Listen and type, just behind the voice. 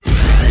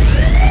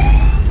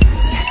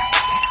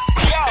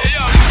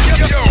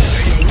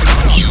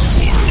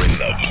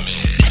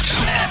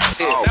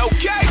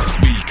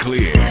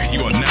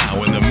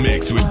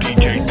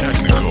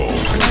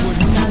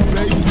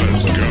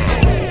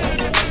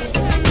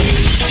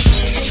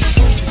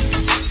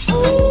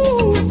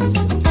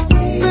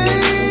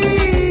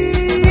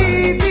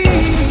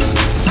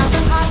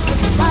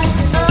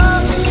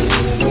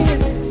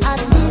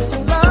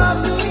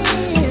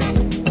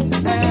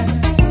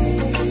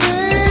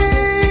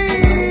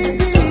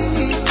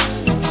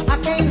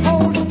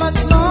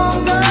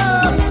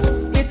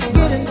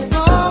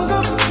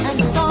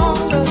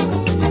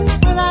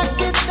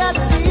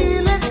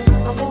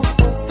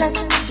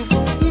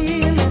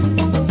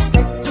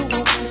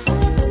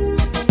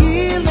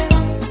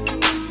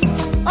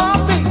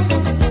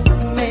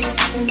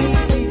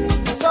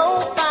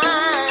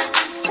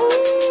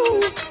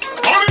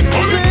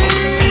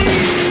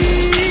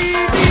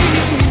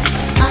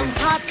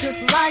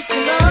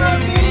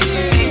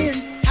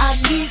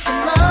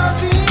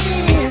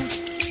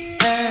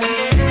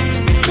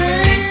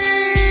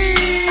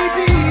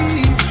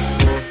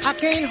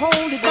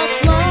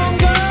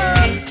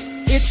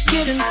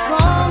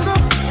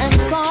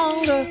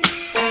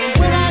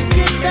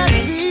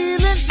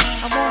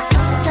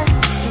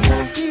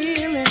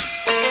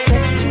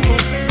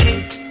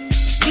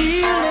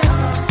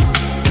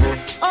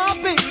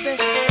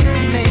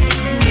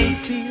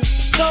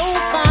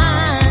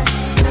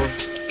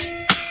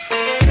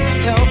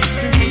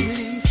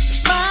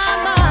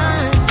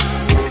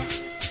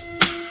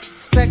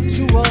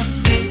Sexual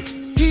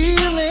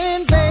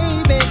healing,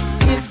 baby,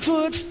 is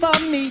good for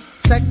me.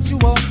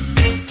 Sexual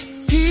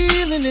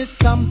healing is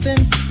something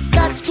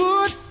that's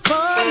good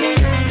for me.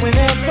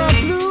 Whenever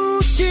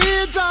blue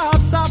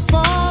teardrops are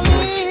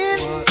falling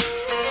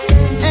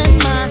and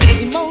my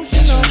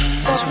emotional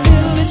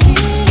ability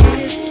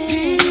is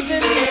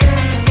leaving,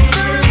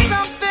 there is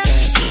something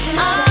I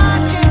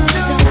can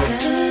do.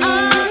 I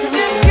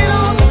can get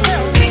on the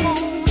telephone.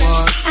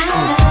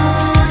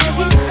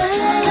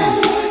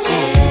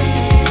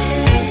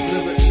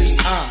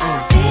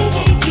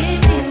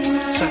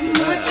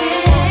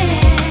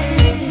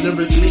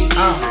 Lyrically,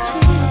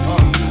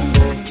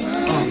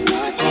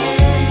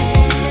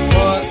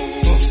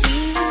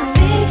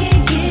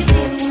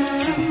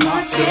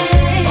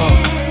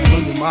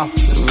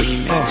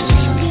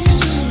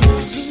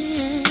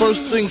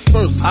 First things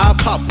first, I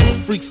pop her,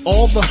 freaks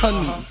all the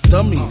honeys,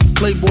 dummies,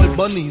 playboy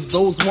bunnies,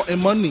 those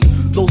wanting money.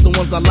 Those the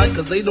ones I like,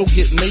 cause they don't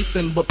get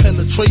Nathan but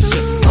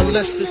penetration.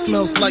 Unless it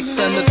smells like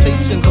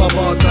sanitation.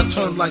 Garbage, I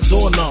turn like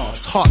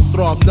doorknobs. Heart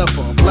throb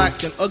never,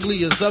 black and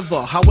ugly as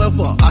ever.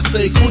 However, I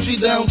stay Gucci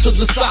down to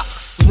the socks.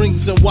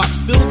 Rings and watch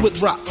filled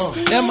with rocks.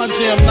 And my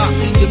jam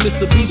knocking your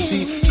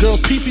Mitsubishi.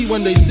 Girls pee-pee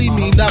when they see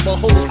me.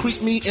 Navajos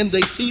creep me and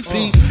they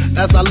teepee.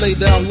 As I lay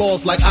down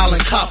laws like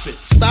Island Coppet.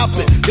 Stop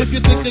it, if you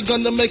think you're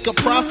gonna make a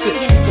profit.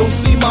 Don't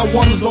see my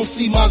ones, don't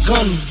see my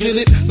guns. Get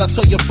it? Now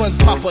tell your friends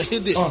Papa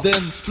hit it.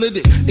 Then split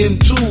it in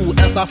two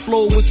as I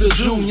flow with the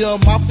Junior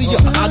Mafia.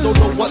 I don't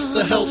know what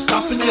the hell's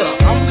stopping ya.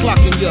 I'm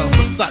clocking ya,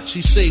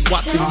 Versace shade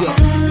watching ya.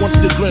 Once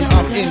you grin,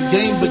 I'm in,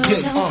 game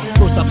begin.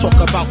 First I talk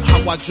about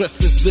how I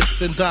dress is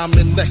this and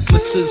diamond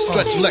necklaces,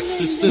 stretch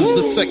Lexuses.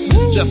 The sex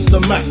is just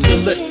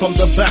immaculate. From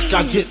the back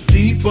I get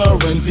deeper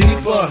and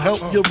deeper.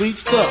 Help you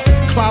reach the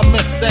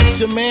climax that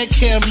your man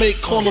can't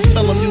make. Call him,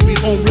 tell him you be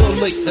home real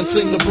late and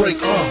sing the break.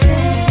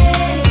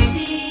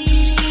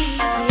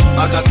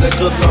 I got that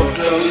good love,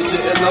 girl, you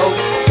didn't know.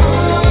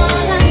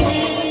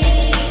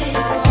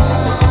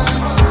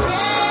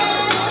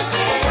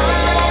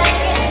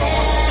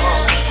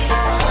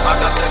 I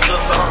got that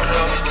good love,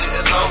 girl, you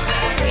didn't know.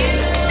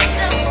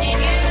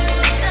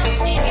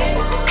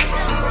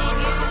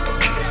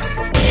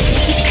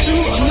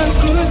 I'm not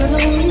good at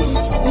all,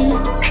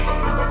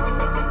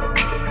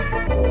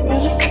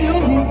 but I still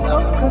need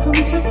love, cause I'm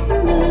just a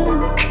man.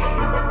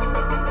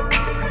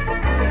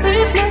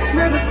 These nights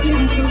never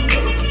seem to go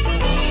together.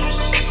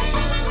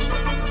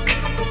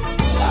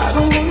 I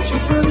don't want you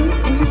to leave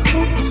me.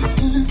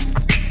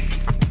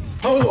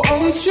 Oh,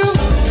 won't you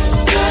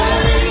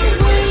stay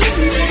with me?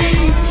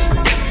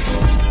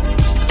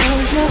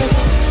 Cause you're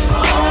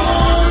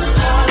all I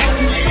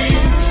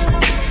need.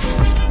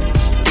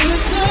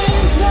 This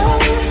ain't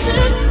love, it's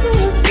clear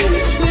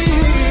to see.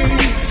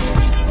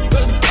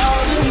 But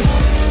darling,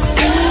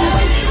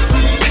 stay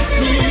with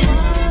me.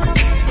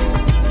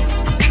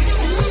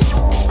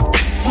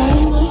 Why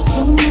am I so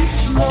much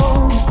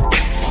alone?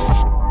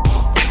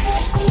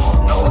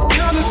 No, it's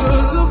not a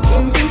good look,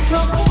 I'm so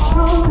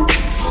self-control.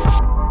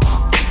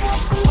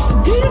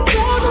 Deep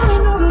down I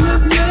know that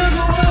it's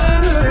never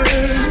worth.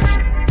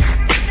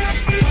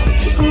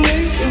 You can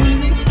make me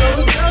so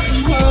it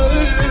doesn't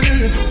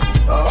hurt.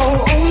 Oh,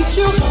 won't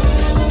you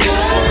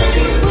stay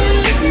with me?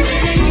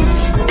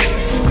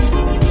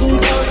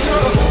 You're all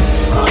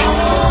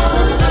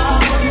I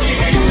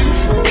need.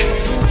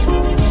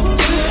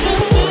 This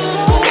ain't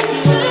love, it's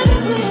clear to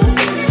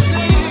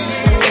see.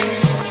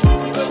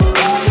 But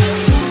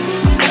darling,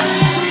 stay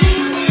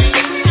with me.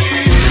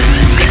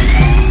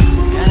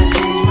 Gotta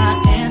change my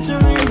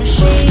answering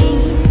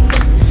machine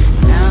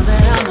now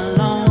that I'm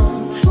alone.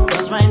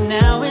 Cause right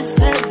now it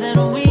says that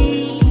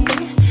we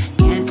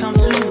can't come to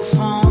the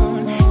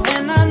phone.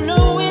 And I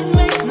know it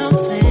makes no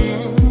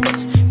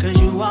sense,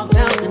 cause you walked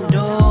out the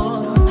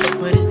door.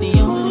 But it's the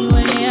only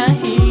way I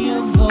hear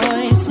your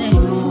voice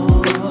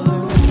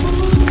anymore.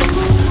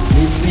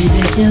 It's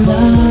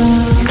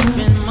ridiculous. It's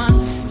been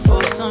months,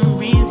 for some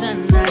reason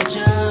I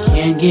just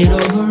can't get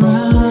over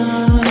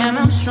us. And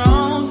I'm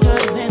stronger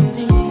than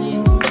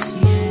this,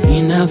 yeah.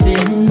 Enough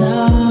is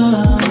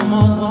enough. I'm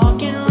all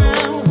walking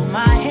around with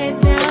my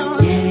head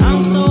down, yeah.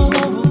 I'm so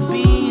over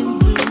being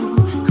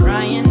blue,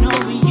 crying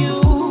over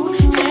you.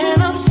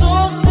 And I'm so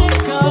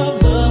sick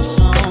of love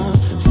songs,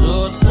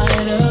 so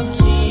tired of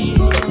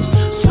tears,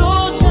 so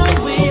done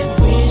with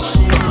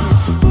wishing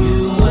you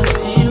were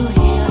still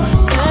here.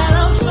 Said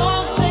I'm so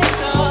sick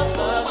of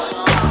love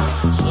songs,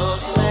 so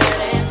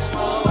sad and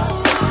slow.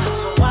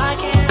 So why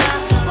can't I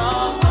turn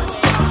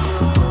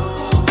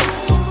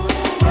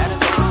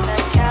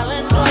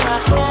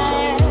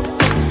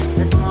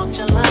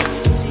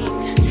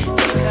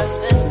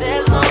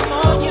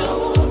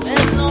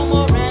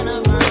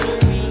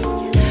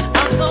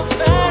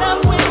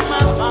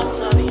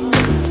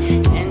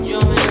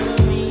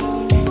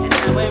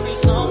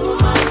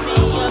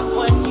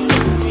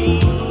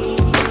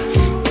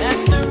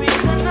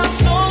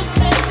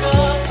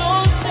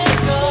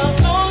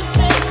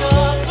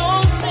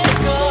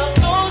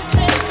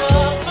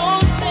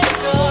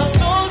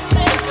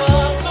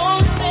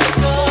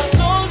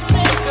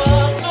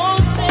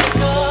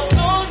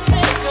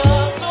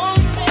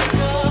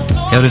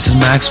Yo, this is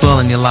Maxwell,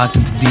 and you're locked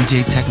into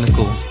DJ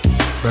Technical,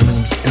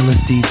 Birmingham's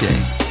illest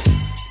DJ.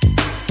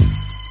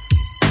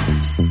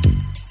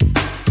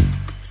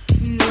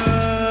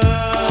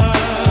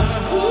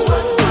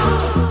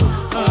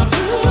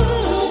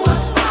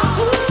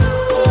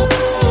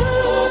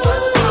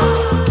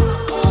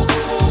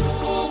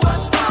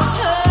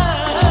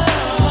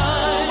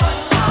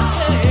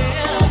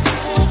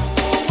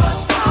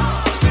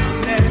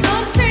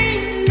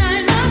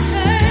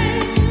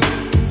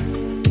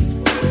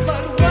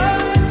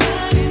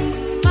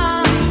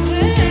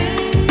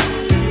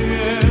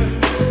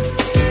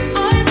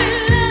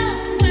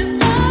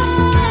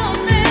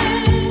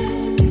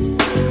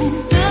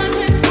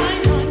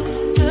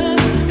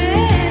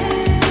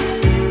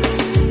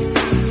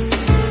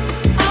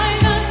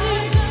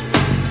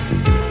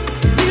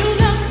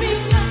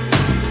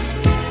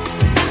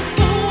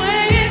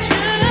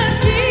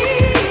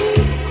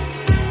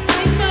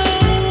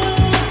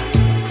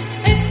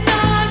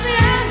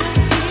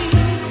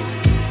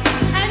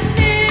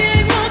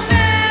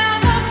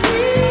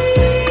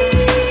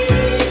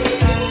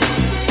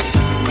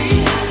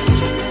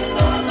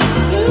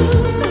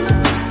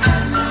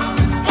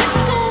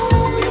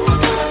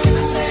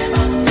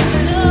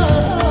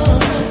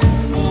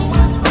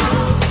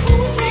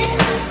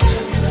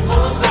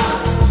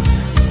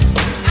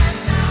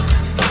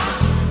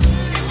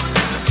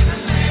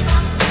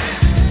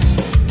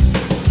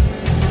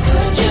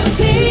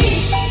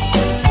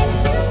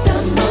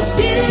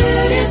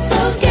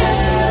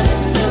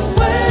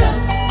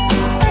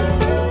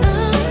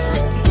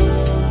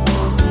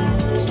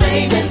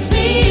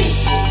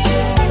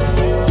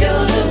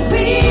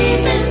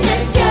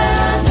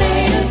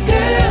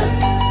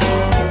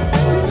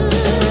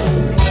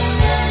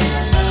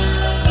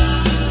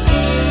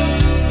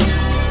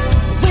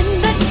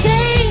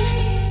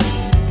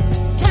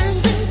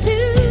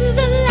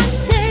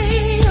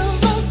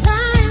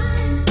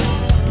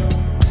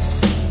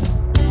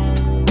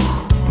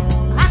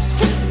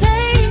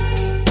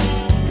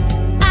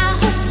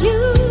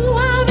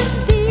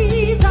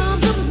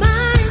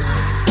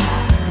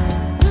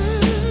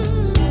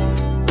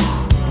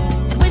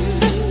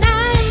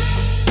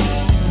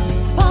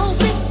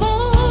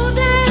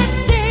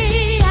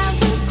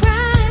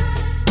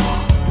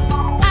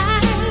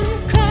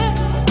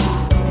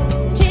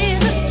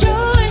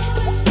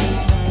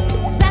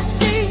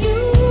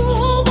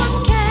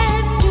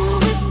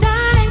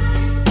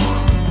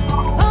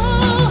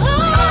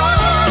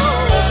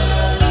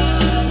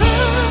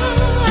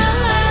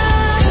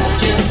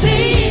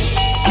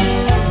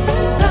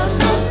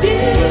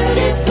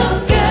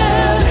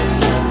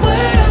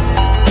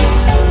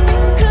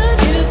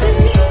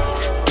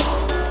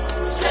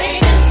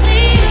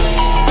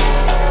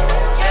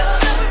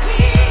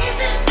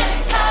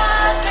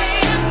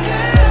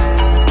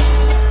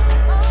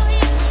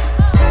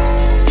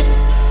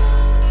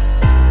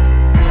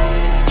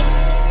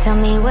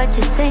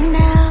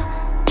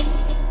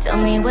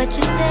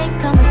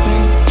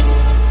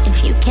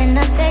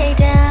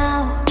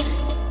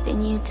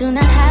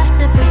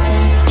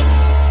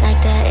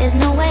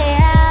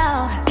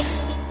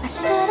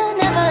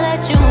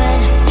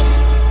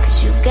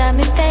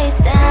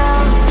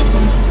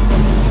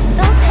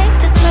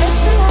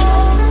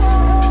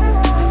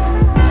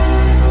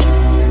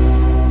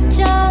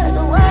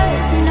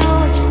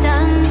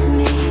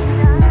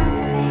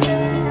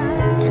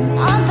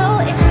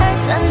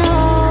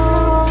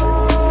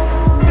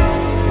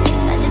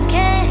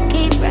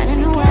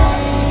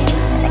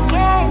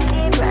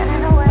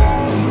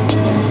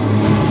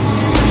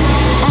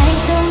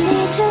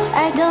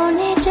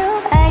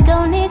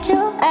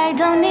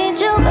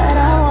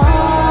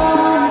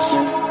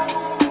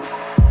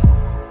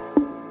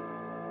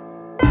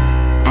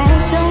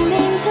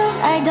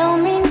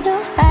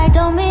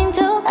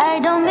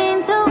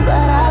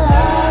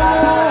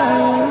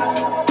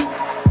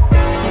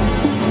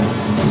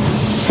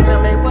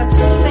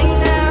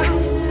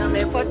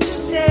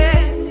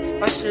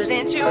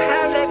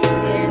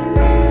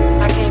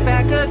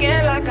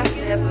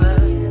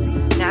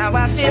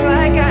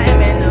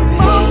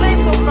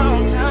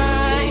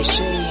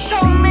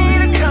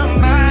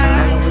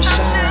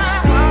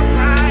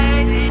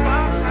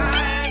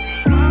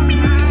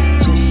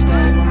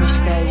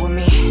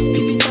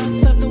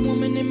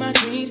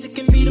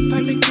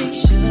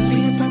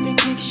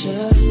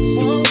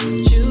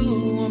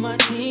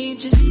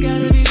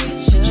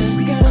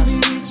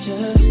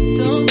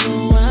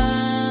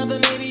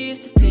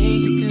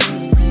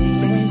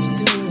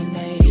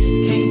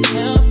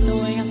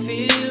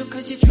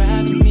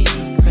 Driving me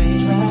crazy.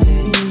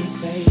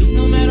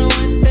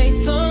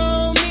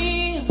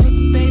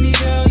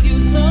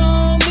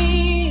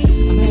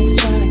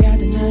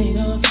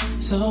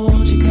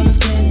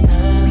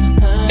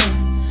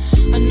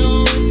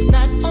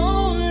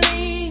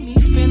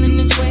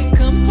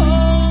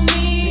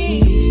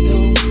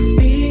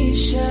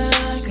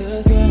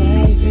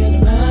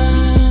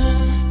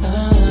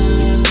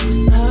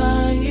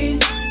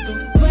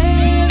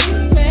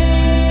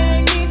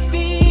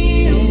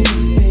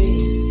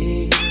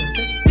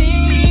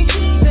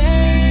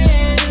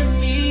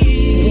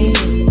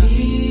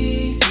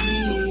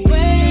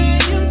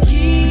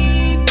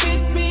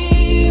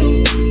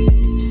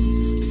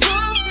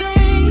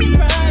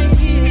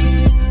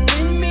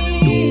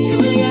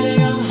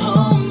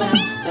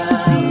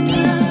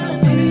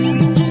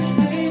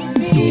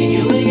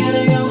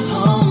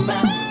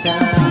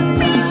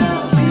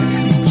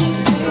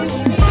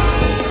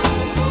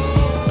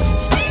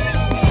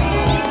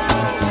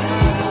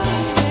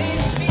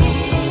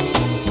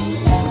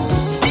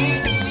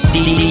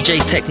 DJ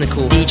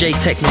Technical, DJ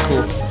Technical.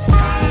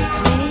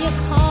 Many are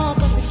called,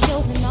 but the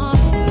chosen are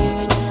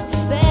few.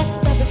 The best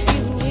of the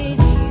few is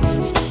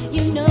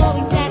you. You know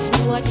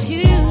exactly what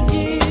to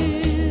do.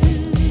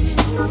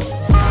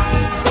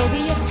 Baby,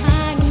 your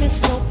time is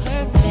so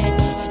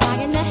perfect. Why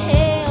in the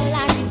hell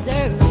I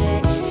deserve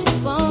it?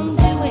 Keep on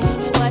doing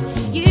what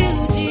you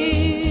do.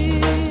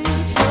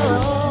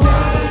 Oh,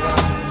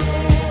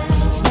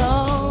 no,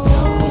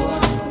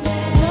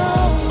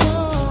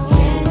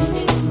 can't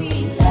do me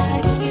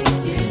like you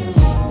do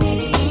me.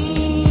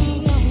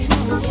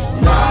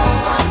 No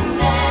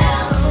one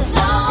else,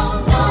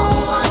 no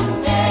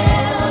one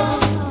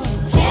else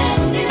can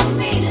do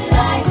me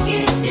like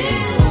you do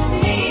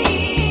me.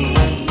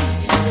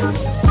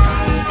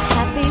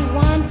 Happy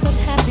one plus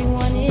happy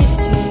one is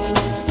two.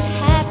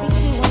 Happy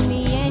two on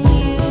me and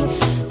you.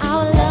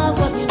 Our love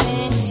wasn't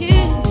meant to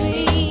be.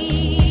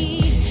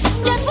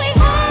 Yes, we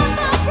had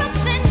the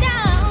ups and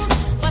downs,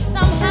 but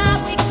somehow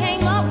we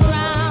came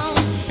around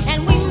and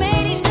we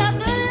made each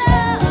other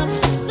love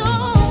so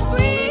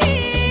free.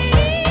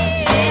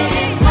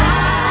 Feeling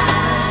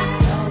high,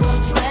 'cause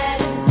I'm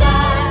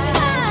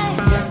satisfied.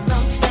 Yes,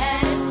 I'm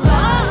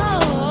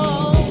satisfied.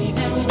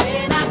 Even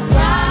when I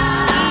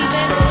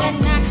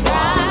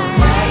cry,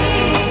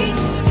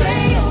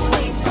 stray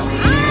away from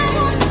you. I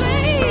won't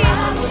stray.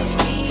 I would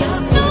be a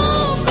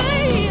fool,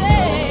 baby.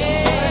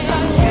 Words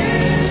are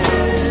true.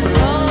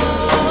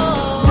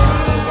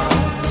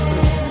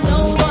 No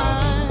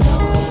one,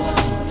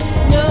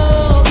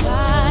 nobody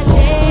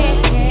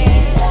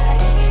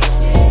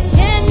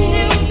can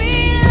do me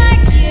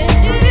like you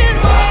do.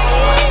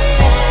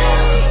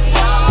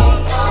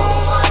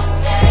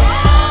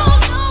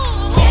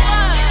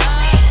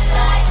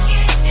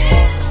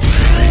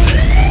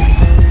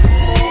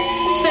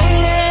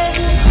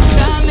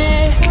 Got me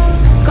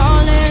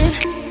calling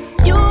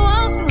you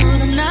all through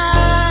the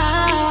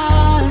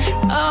night.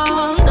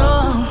 Oh no.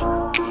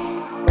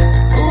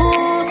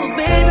 Ooh, so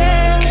baby,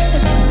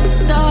 let's get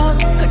fucked up.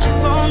 Cut your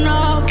phone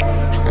off.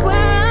 I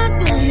swear I'll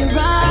do you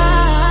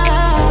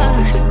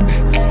right.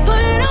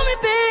 Put it on me,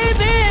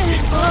 baby.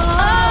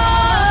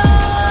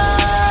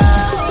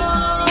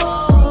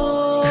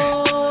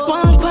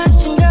 One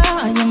question, girl,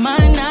 are you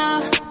mine now?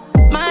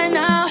 Mine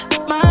now,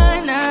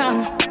 mine now.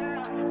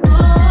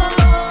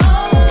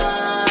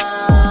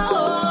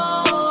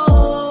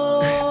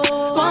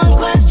 One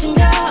question,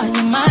 girl, are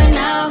you mine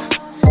now?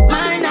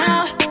 Mine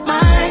now,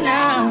 mine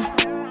now.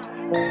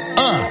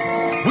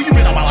 Where you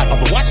been all my life? I've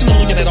been watching and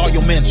looking at all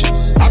your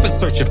mentions. I've been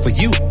searching for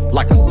you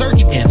like a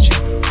search engine.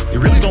 It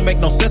really don't make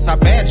no sense how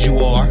bad you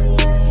are.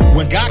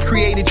 When God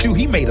created you,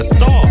 he made a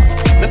star.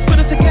 Let's put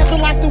it together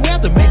like the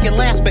weather, make it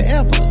last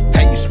forever.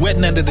 Hey, you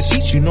sweating under the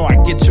sheets, you know I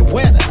get you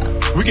wetter.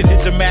 We can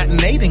hit the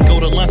matinee and go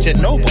to lunch at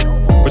Noble.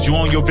 But you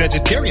on your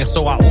vegetarian,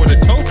 so I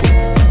ordered tofu.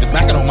 It's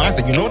knocking on mine,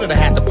 so you know that I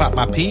had to pop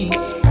my peas.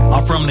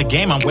 I'm from the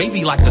game, I'm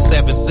wavy like the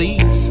 7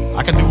 Seas.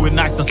 I can do it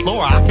nice and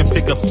slower, I can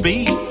pick up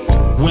speed.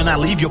 When I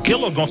leave, your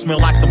pillow gon' smell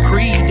like some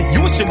Creed.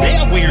 You a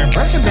Chanel wearing,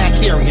 Birkenback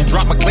carrying,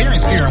 drop McLaren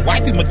steering,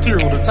 wifey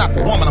material, the type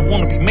of woman I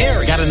wanna be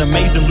married. Got an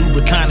amazing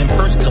Louboutin and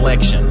purse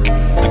collection.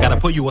 I gotta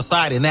pull you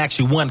aside and ask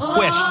you one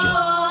question.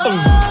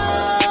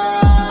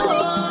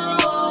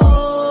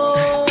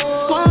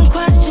 One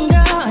question,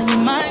 girl, are you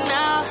mine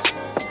now?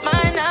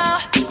 Mine now,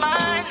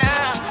 mine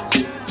now.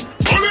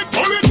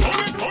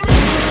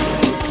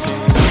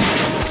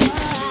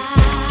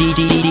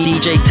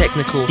 DJ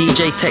Technical,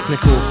 DJ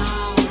Technical.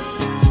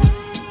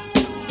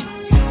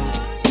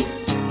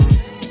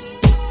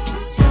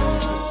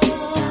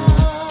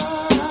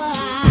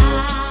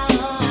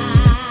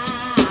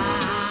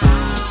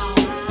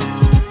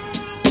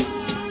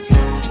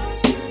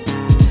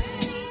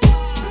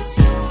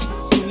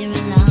 When you're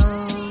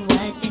alone,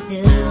 what you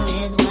do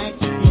is what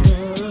you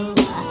do.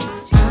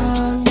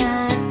 I'm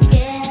not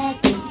scared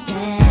to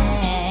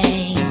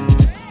say.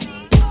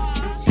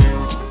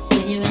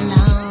 When you're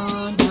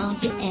alone, don't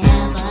you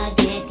ever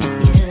get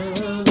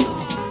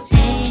confused.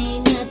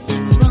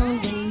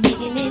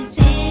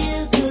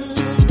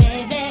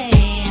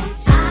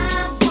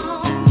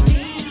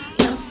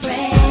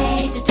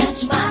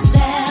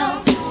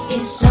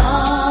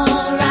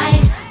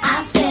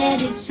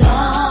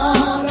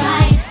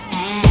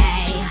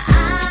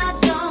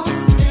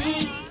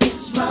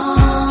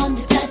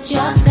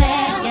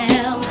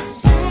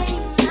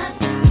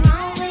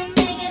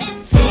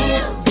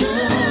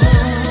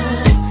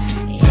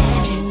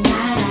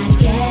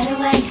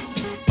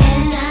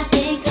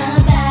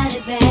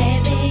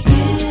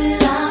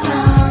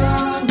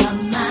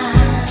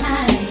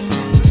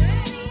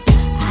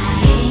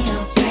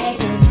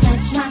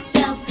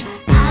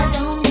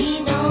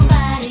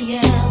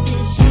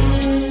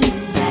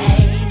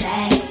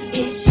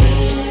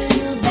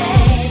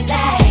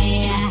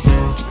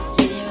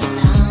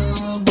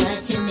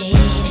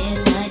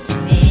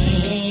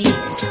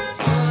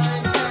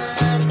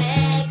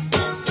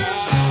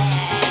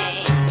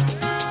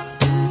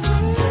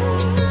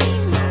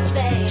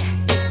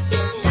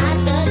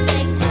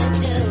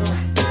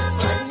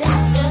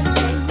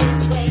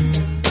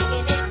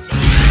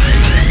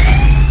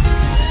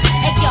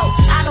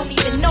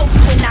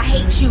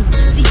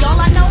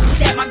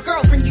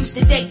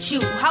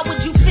 how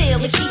would you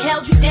feel if she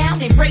held you down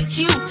and raped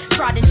you?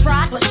 Tried and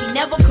tried, but she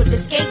never could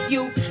escape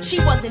you. She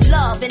was in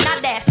love, and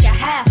I'd ask you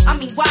how. I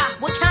mean, why?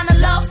 What kind of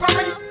love from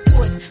a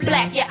would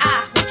black your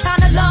eye? What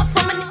kind of love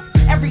from a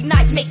every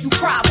night make you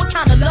cry? What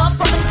kind of love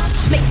from a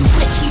make you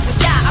wish he would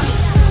die? I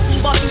mean,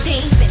 he bought you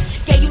things and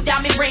gave you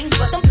diamond rings,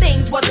 but them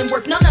things wasn't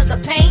worth none of the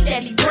pain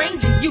that he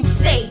brings, and you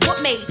stayed.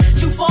 What made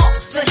you fall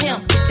for him?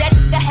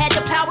 That had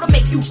the power to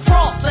make you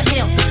crawl for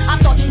him. I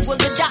thought you was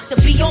a doctor,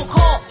 be on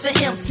call for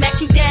him. Smacked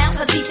you down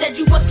cause he said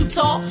you was too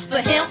tall for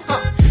him.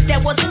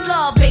 That wasn't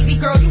love, baby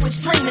girl, you was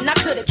dreaming. I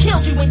could've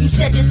killed you when you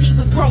said your seed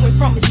was growing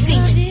from his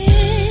semen.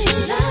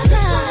 Love is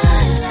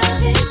blind,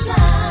 love is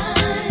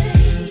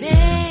blind,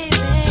 baby.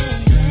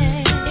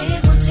 It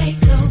will take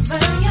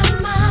over your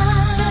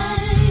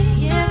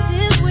mind. Yes,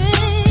 it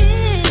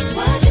will.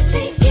 What you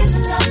think is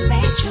love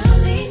may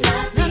truly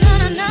not be.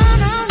 No.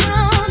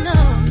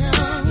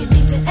 You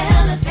need to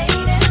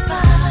elevate and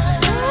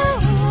find.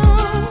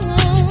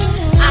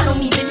 I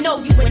don't even know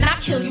you and I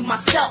kill you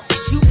myself.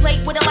 You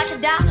played with her like a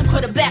doll and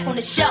put her back on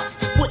the shelf.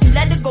 Wouldn't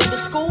let her go to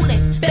school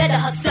and better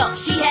herself.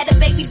 She had a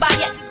baby by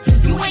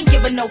you ain't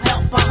giving no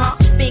help,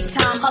 Big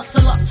time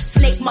hustler,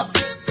 snake mother.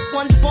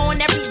 One's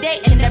born every day,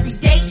 and every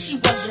day she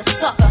was your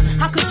sucker.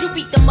 How could you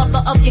beat the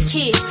mother of your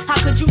kids? How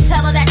could you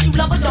tell her that you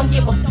love her? Don't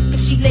give a fuck if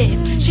she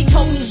lived. She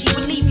told me she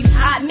would leave you.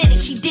 I admit it,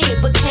 she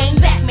did, but came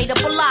back, made up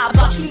a lie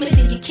about you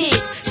missing your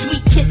kids.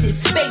 Sweet kisses,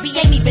 baby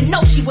ain't even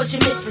know she was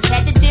your mistress.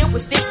 Had to deal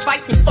with fist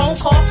fights and phone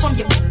calls from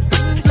your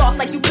lost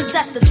like you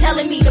possessed her,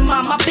 telling me to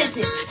mind my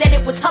business, that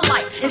it was her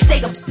life and stay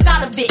the fuck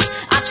out of it.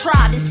 I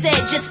tried and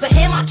said just for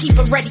him I keep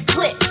a ready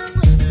clip.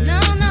 No.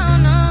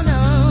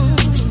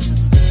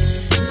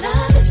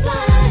 Love is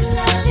blind,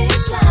 love is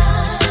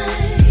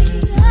blind.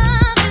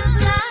 Love is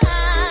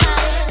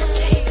blind.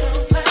 Take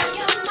over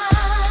your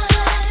mind.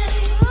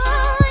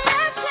 Oh,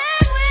 yes,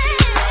 it will.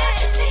 What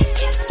you think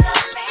is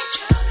love may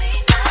truly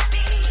not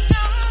be.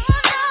 No.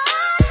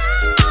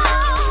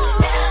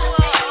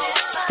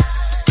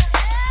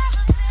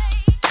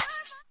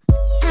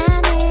 I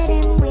met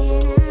him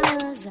when I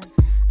was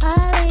a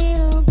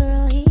little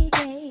girl.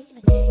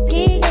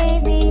 He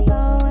gave me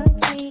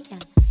poetry.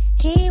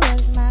 He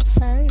was my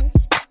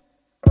first.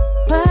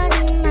 But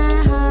in my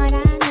heart I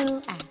knew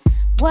I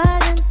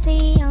wasn't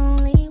the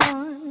only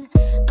one.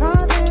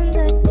 'Cause when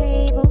the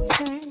tables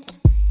turned,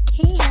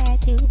 he had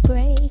to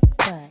break.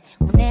 But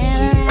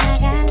whenever I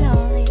got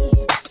lonely,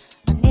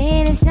 I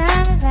needed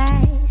some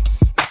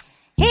advice.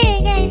 He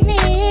gave me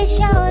his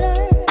shoulder.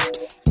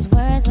 His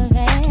words were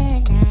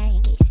very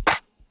nice.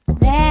 But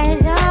that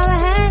is all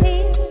behind me.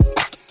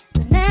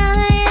 'Cause now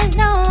there is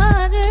no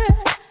other.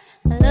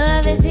 My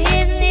love is his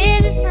and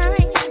his is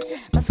mine.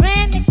 My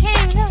friend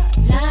became the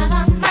love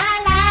of my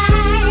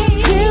life.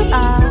 You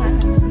are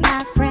my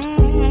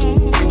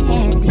friend,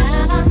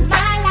 love of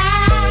my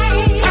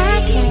life. I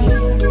can't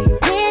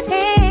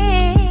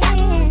depend,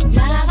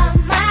 love of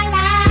my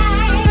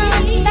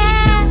life.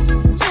 Without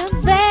you,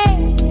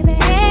 baby,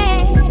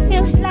 it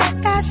feels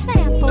like I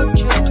sampled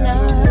true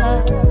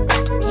love.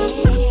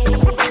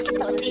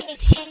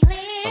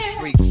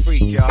 A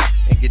freak, y'all,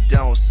 and you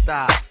don't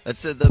stop.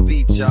 To the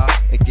beat, y'all,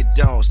 and you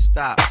don't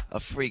stop. A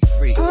freak.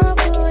 Or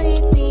could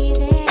it be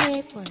that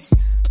it was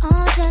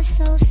all just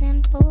so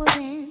simple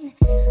then?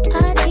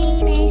 A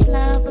teenage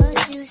love,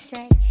 but you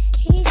say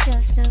he's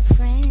just a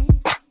friend.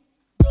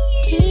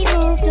 He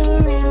moved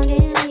around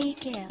and we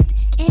kept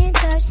in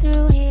touch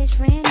through his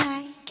friend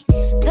Mike.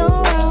 The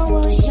world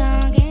was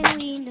young and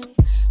we knew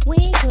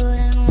we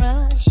couldn't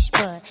rush.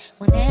 But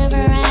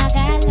whenever I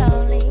got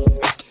lonely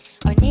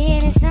or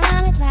needed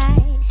some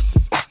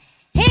advice,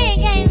 he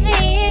gave me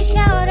his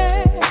shoulder.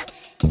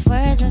 His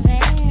words were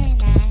very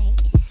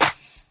nice.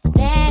 But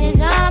that is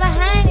all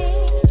behind me.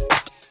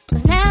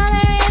 'Cause now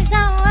there is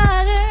no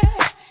other.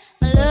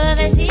 My love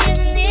is his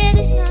and his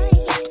is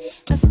mine.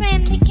 My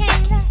friend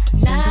became the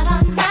love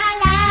of my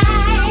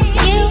life.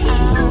 You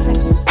are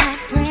my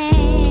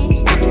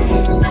friend,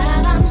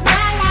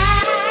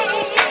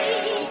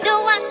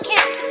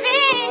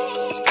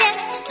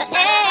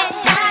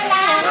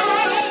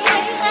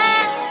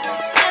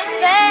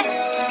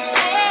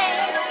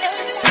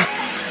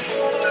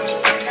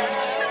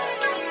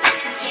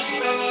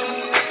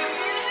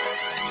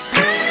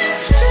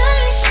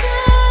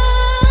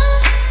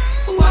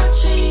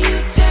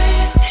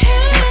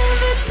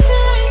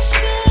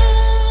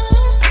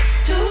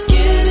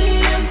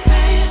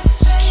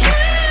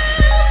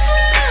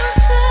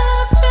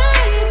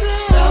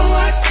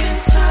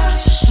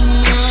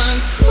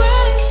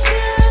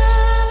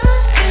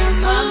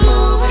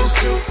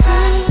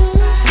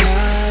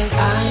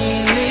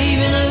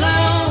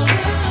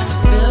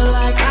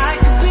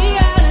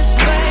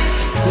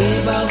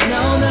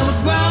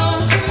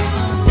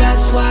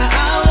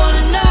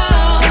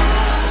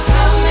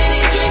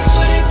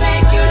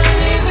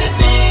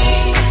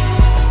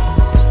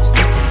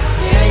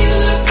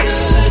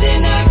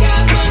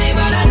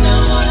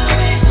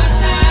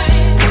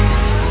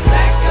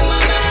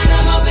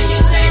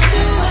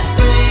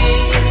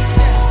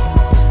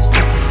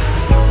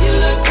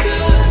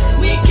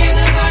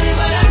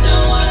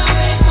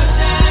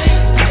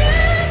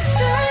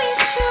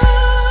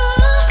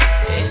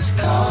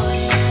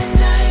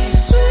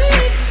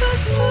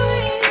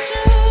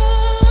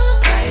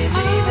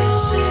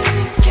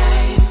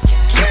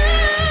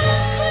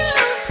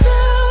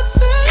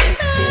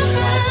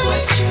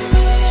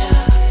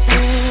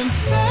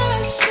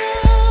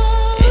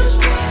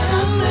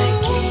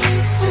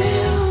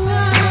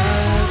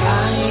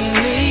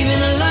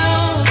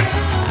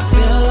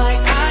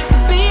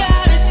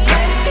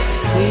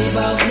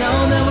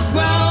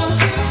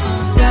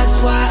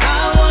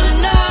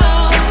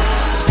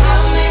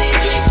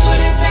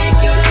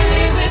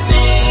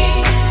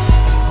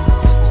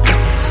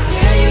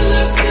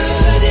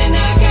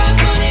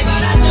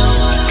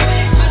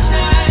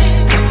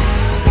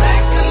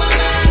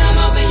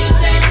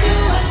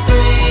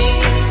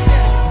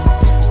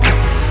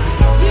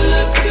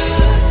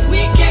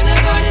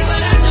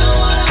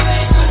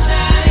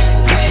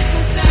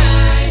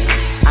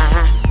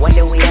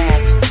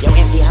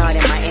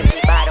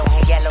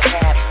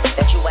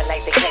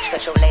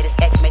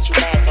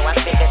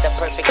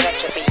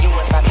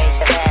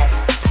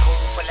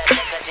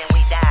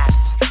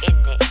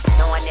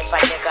 if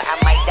I nigga, I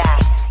might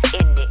die.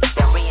 In it,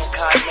 then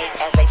reincarnate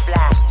as they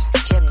fly.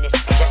 Gymnast,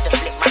 just to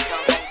flick my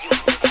tongue on you.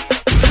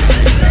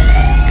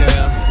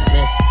 Girl,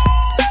 listen.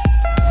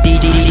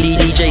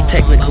 DJ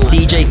Technical,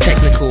 DJ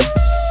Technical.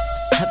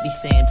 I be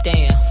saying,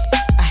 damn,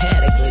 I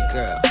had a good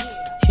girl.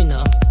 You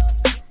know,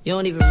 you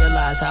don't even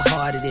realize how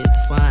hard it is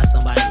to find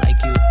somebody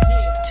like you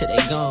till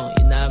they gone,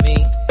 you know what I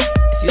mean?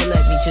 If you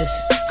let me just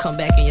come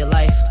back in your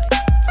life,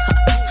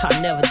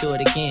 I'll never do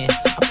it again, I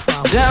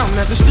promise. Down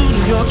at the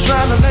studio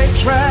trying to make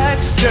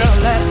tracks.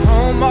 Girl at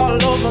home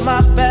all over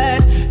my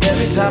back.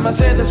 Every time I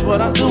say that's what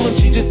I'm doing,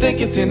 she just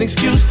think it's an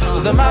excuse.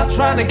 Cause I'm out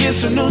trying to get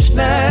some new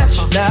snatch.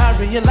 Now I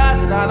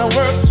realize that I don't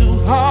work too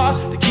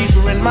hard to keep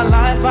her in my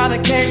life. I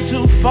done came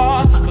too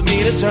far for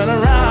me to turn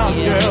around,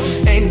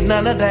 girl. Ain't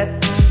none of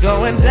that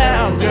going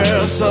down,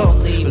 girl. So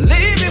believe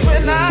me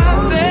when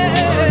I say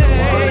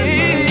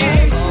I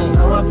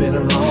know I've been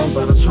wrong,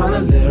 but I'm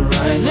trying to live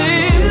right.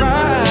 Live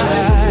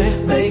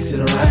right, makes it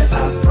right,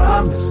 I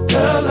promise.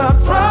 Girl, I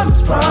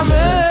promise, promise.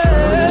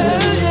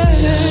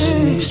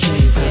 These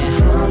streets, I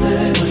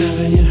promise.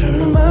 Whatever you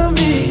heard about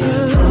me, I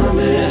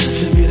promise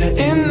to be the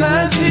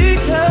NIG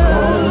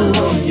girl. Oh,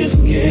 you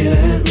can get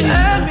at me. I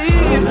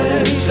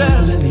promise, that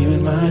wasn't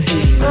even my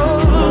heat. I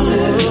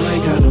promise, you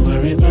ain't gotta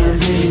worry about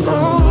me.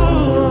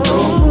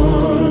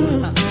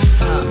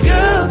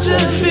 Girl,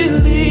 just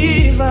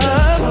believe, I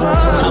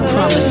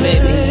promise,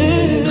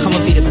 baby, I'ma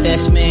be the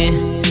best man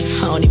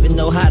I don't even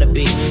know how to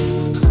be.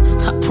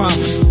 I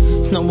promise.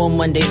 No more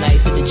Monday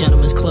nights at the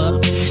Gentleman's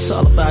Club. It's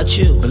all about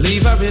you.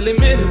 Believe I really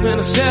meant it when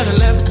I said I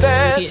left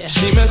that. Yeah.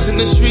 She messing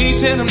the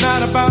streets and I'm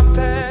not about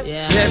that.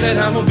 Yeah. Said that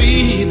I'ma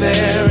be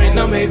there. Ain't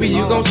no maybe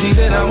you gon' see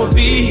that I'ma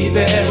be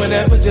there.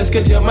 Whenever just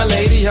cause you're my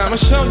lady, I'ma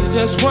show you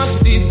just what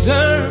you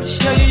deserve.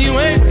 Tell you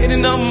ain't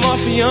waiting no more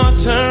for your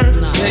turn.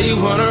 No. Say you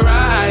want a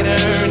rider,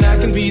 and I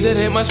can be that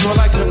and much more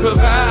like a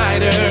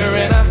provider.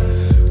 And I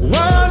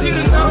want you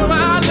to know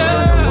I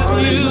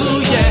love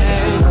you, yeah.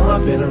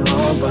 I've been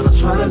wrong, but I'm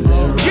trying to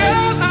live right.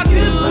 Girl, I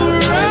do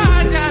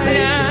right,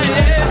 yeah.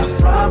 I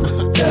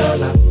promise,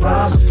 girl, I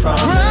promise,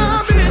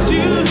 promise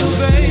you,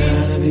 baby.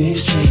 Out of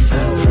these streets, I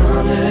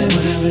promise.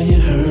 Whatever you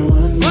heard,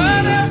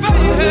 whatever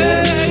you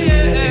heard,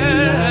 yeah.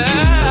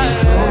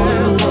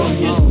 Oh,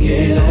 you can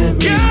get at me.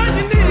 Girl,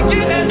 you need to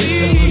get at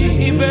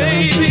me,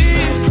 baby.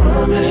 I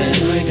promise,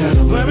 you ain't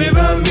gotta worry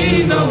about me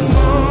no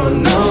more,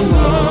 no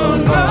more,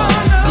 no.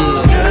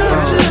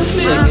 Girl, just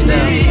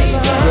believe.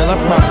 Girl, I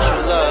promise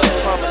you love.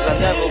 I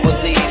never would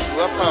leave you.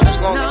 I promise,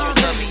 long as you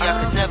love me, I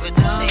can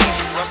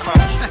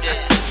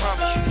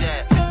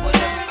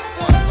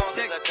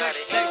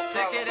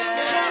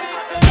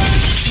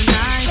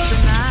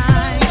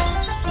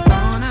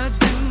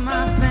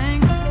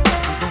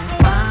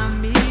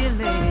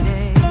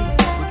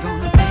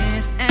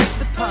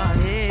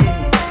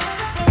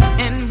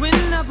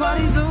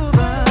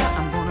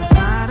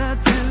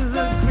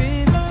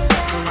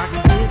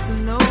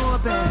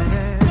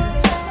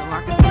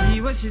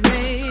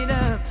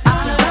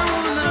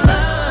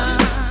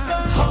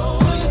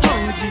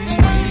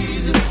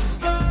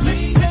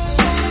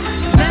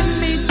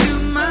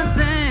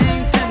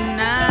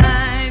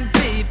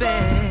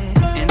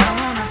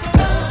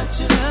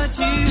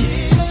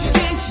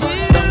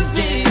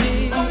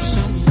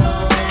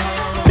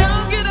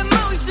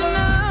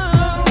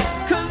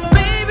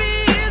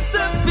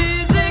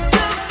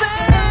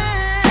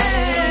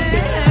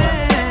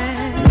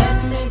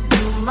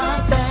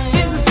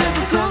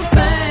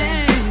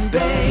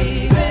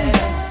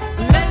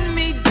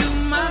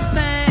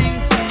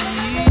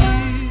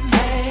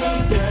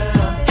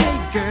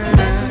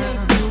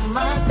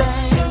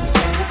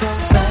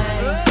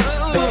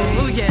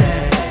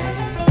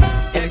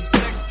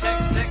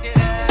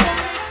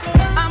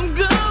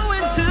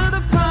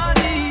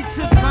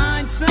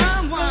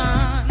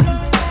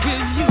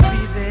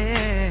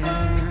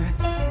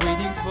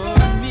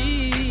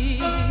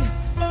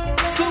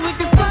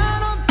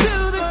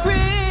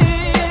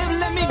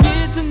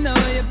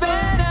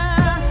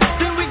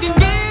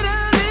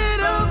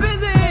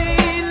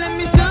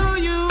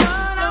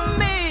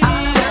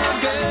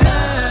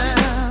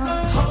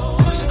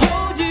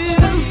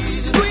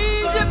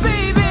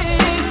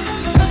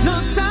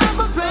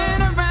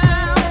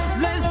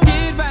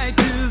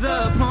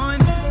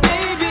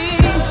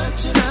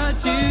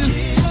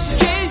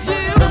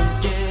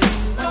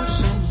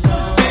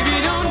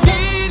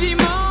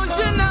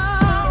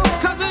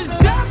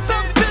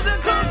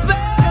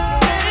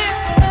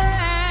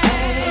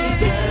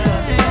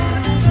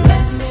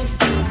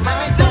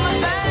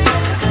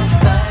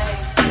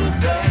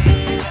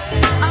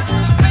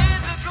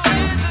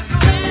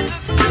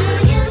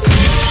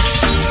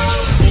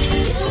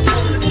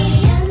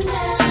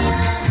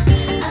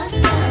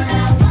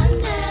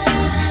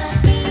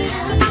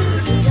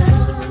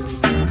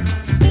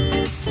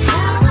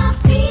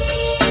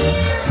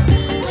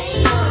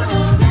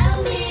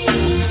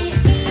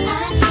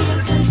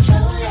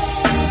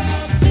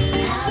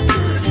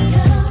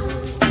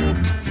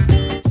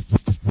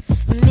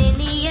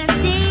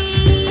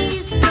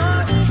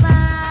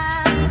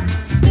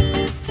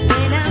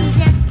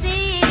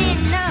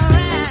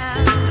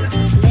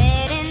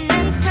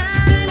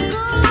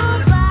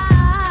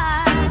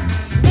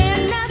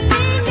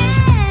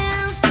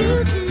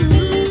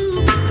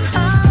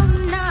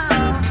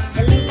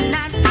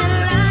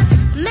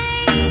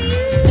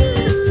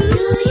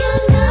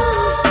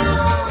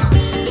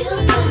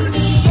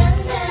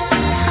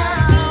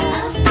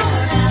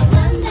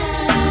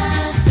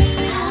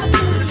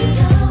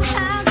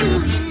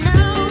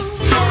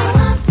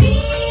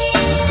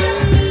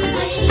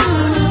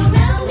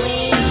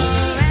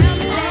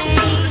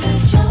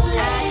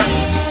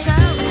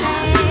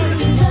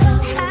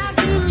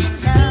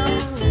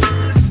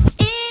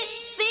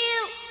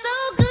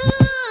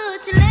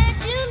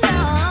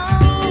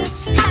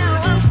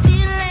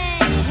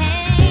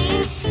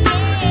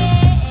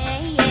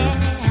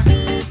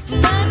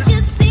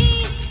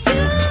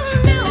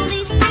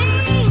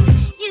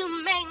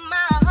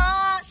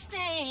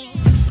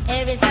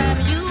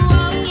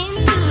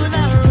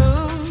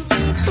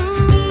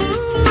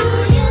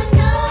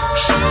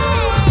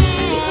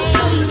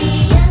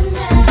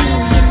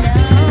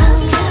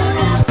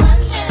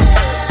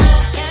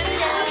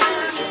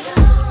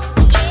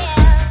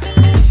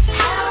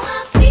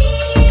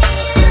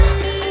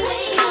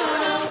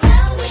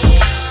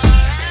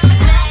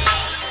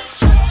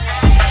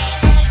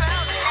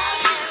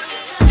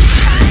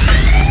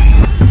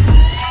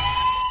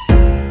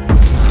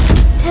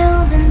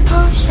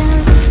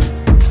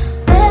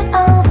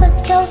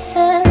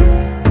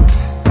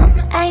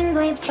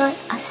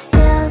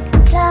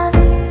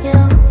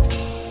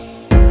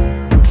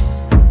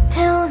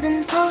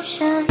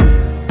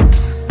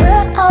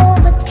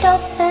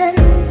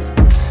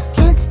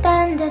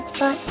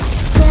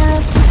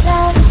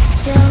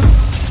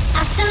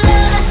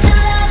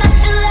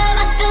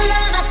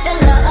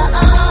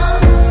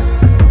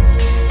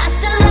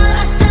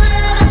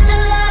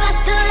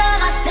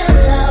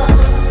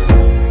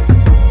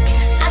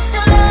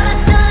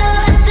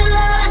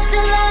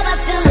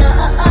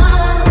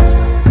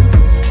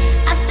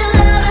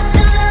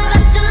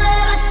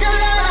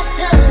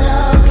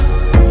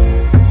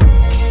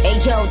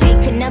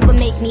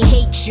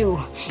hate you.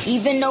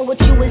 Even though what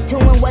you was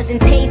doing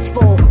wasn't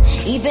tasteful.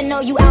 Even though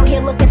you out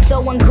here looking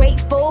so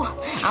ungrateful.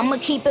 I'ma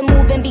keep it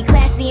moving, be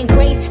classy and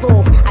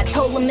graceful. I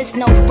told him it's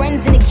no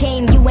friends in the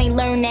game, you ain't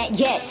learned that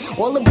yet.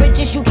 All the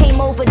bridges you came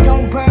over,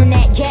 don't burn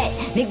that yet.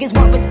 Niggas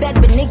want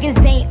respect, but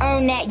niggas ain't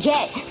earned that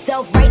yet.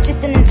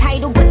 Self-righteous and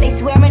entitled, but they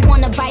swearing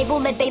on the Bible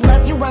that they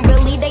love you, and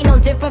really they no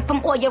different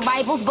from all your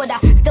rivals. But I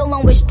still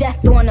don't wish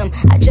death on them,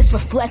 I just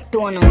reflect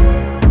on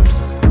them.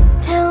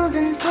 Pills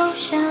and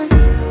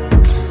potions,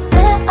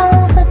 we're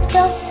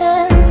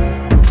overdosing.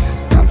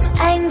 I'm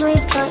angry,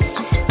 but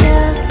I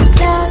still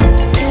love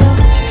you.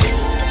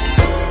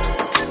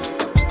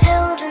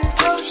 Pills and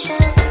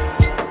potions,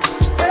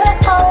 we're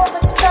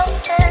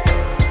overdosing.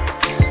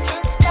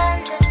 Can't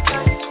stand it,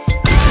 but I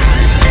still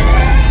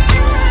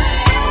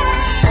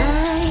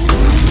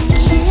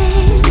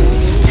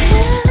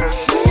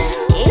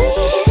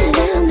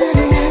I'm not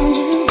around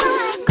you,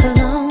 'cause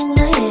all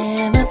I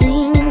ever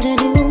seem to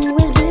do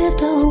is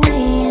drift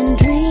away and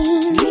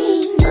dream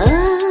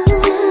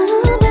about you.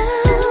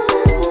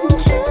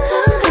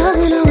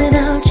 'Cause you know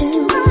without you,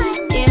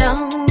 it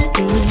always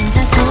seems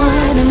like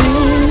part of me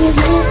is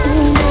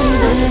missing, baby.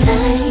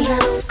 Sometimes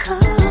I'll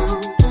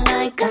come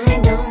like I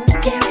don't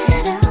care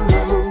at all,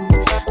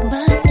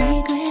 but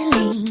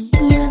secretly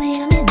you're the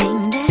only thing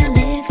that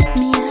lifts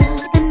me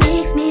up and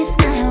makes me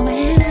smile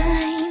when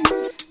I'm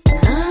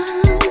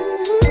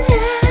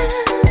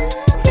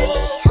happy.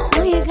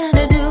 All you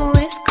gotta do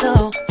is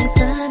call, and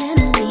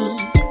suddenly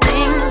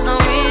things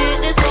don't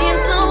really seem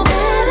so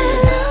bad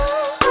at all.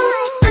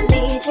 I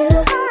need you,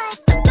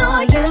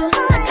 adore you,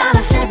 I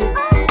gotta have you.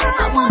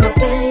 I wanna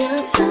feel your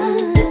sun.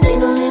 This ain't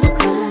no little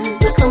cry,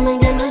 so come and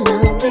get my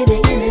love, baby.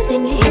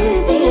 Anything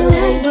you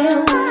like you,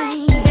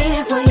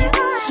 waiting for you,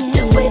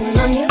 just waiting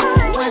on you.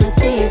 When I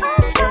see you,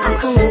 I'm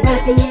coming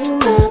wrapping you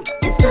up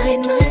inside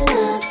my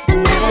love. And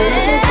never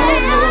let you go,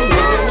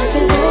 never let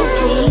you go,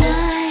 please.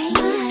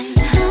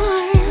 My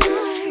heart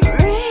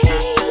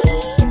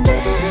races when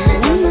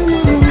the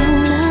moon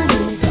love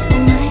you,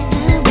 and I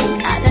said when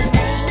I just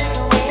make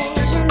a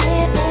wish, and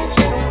if it's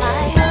you,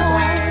 my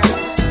heart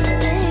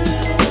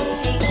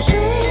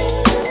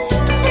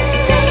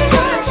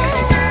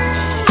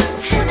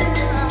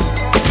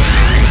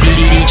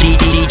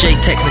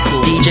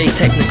DJ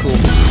Technical.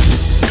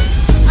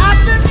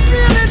 I've been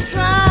really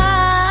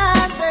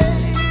trying,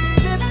 baby,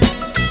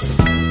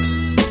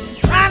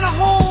 trying to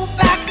hold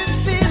back this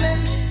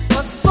feeling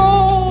for so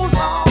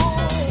long.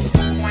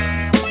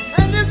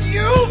 And if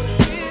you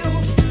feel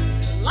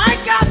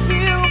like I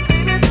feel,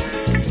 baby,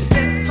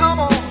 then come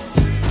on.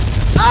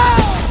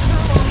 Oh,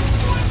 come on.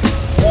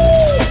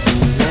 Woo.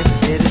 Let's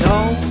get it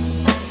on.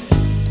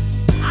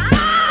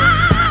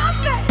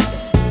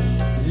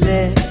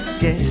 Let's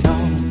get it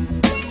on.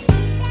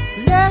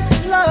 Let's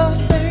love,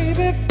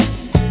 baby.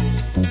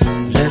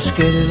 Let's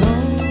get it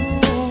on.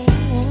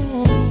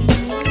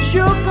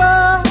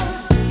 Sugar,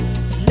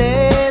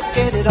 let's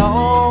get it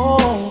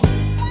on.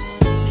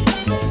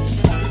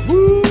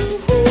 Woo.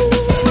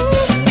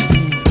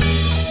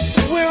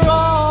 We're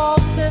all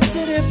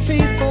sensitive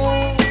people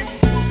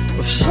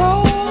with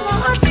so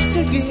much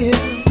to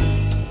give.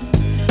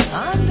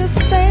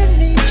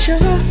 Understand each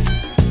other.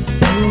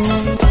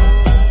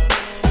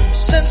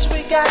 Since we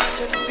got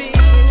to be.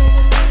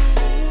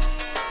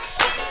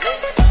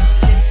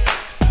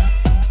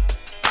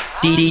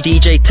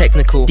 DJ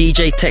Technical.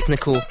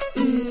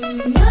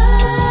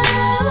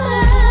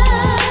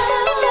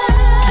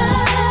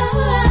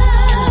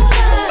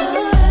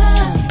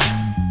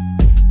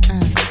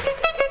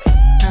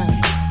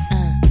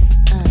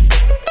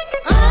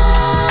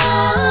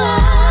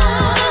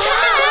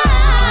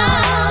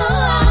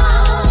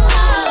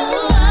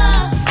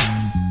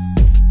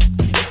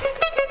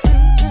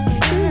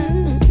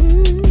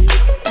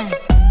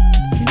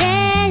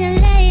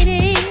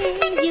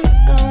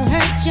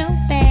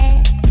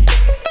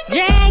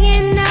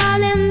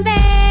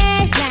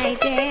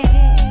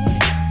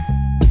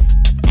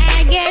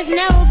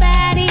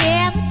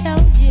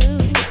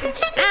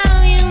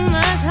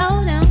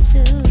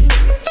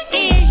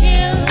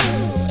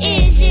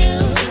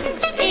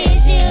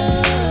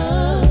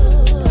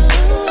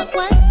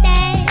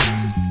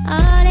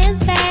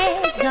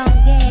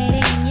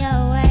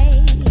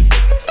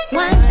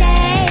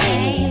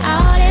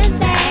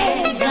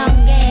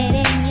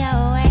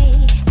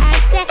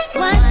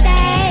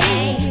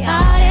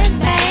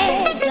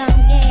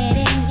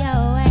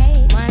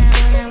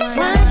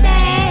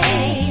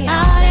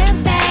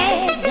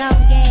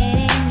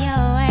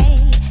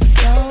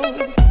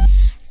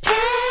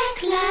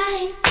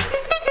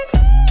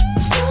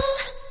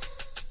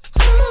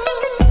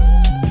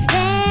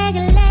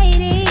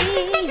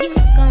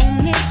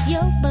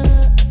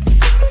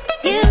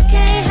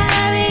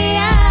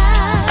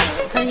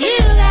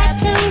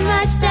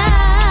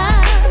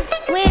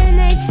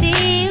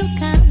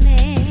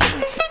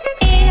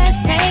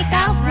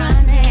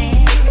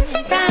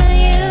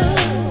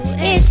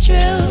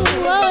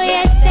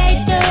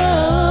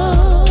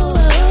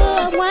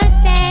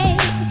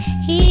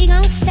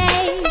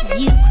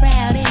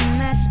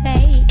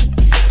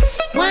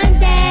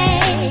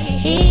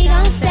 He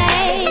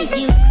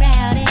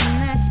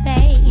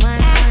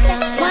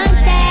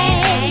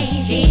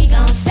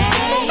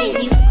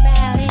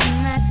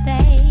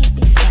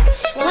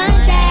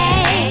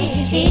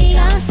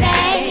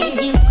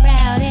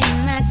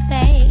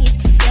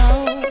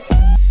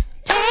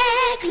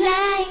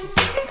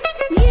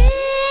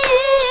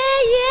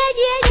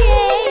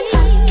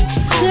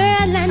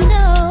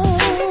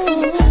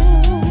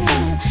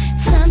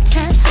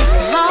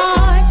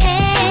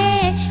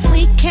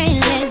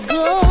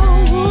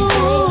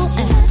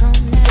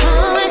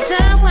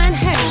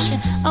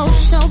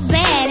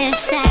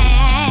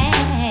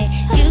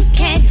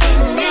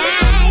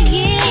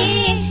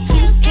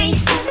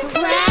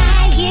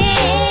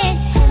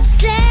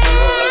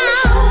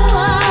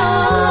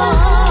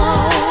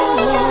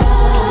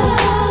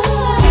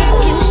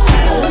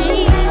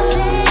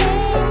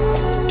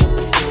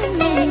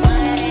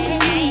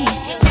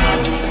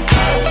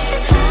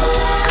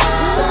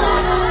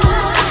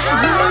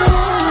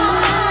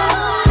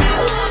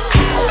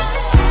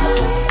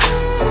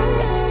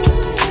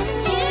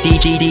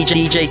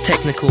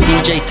Technical. I'm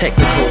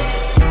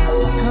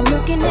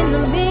looking in the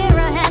mirror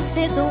at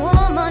this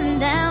woman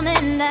down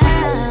and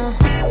out.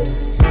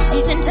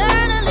 She's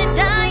internally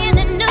dying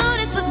and knew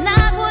this was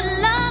not what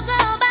love's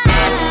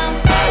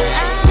about.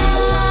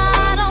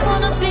 I don't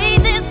wanna be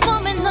this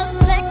woman the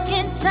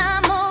second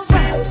time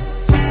around.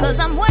 'Cause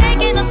I'm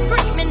waking up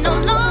screaming, no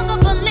longer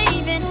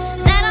believing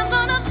that I'm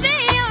gonna be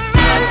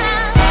around.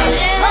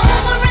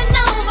 Over and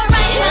over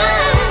I try,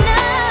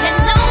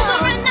 and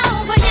over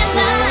you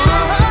lie.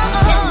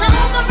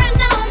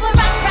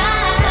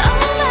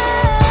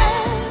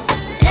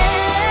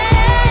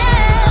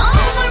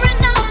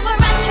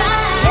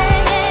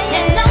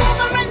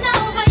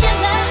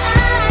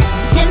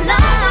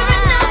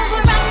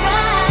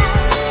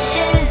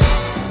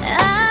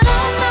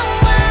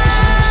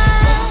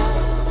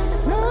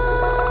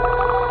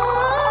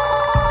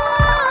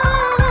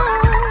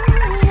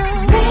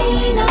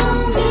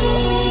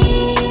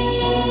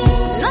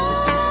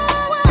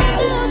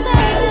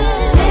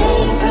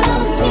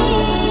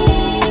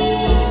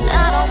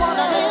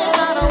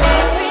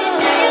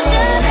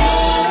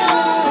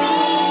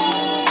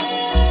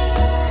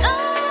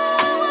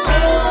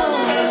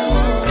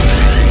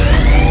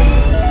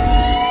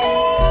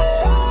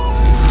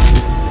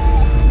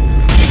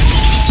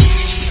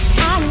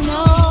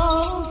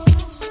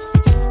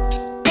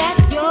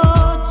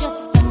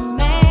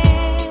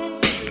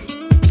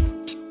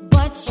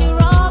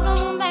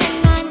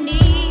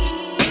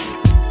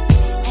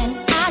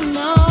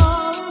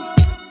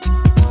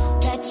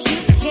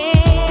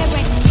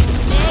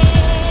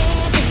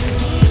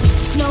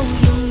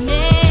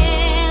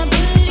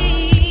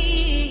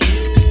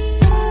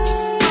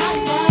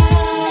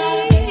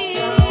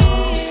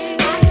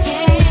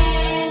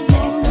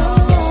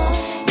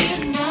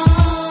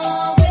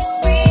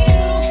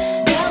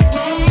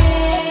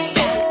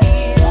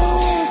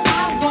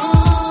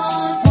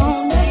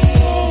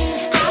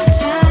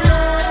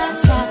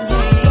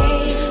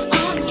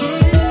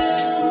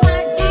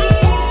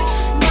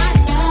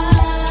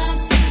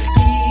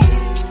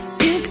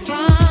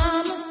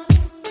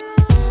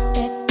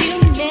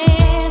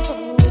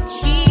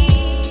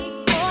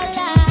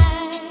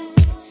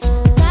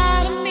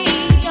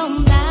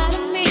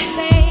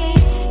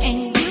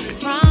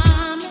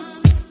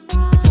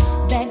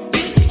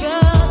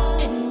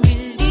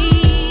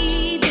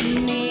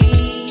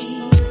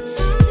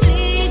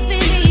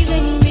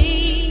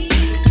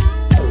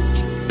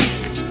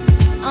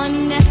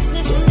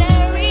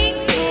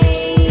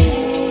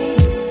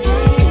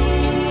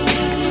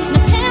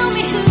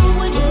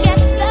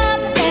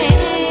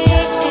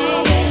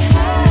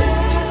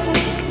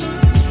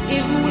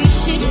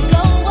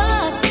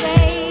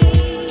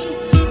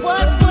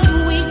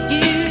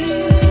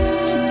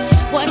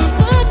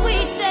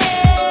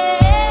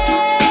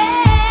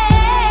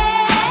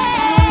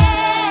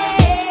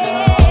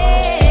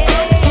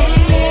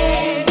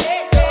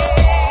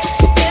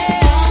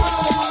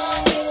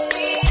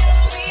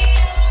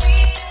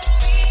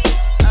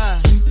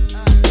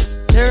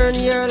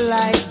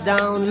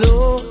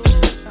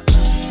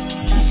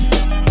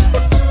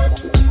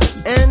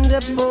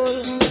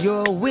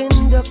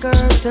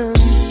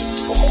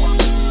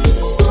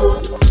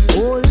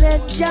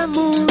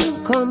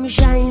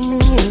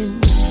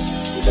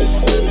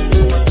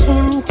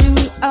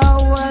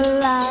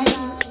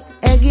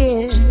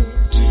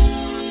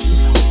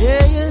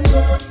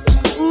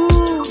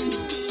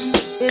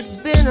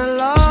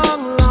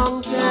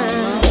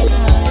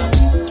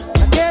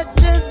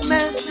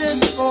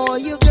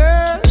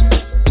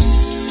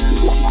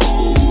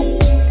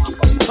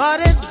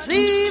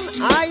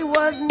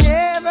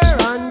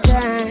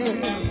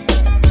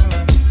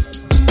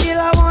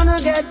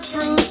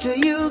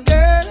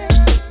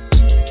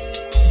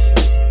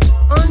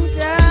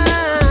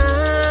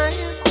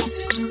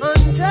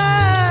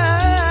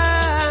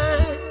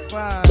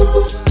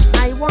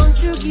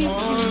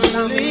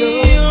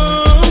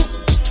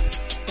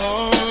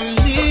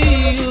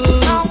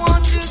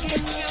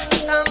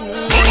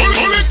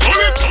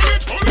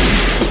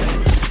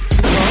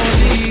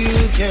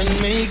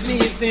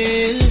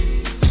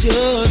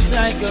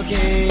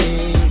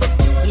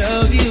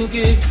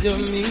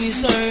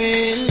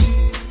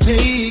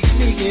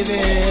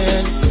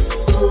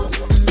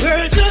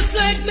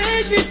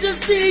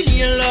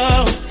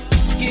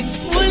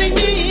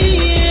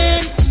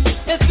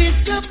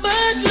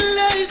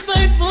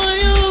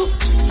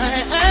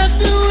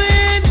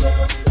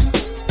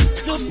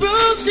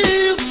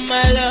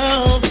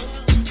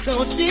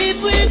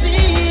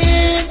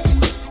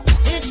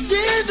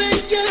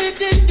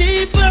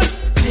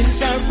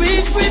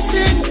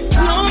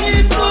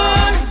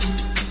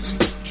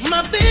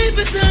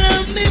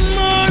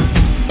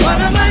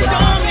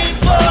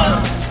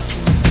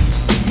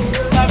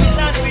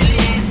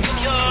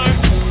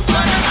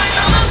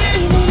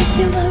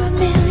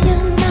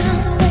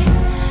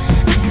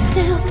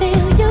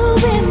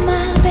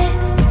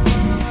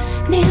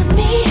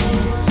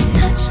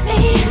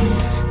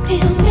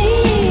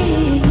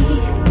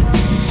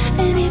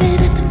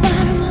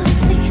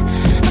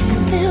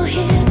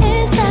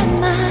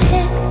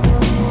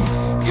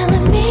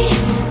 Telling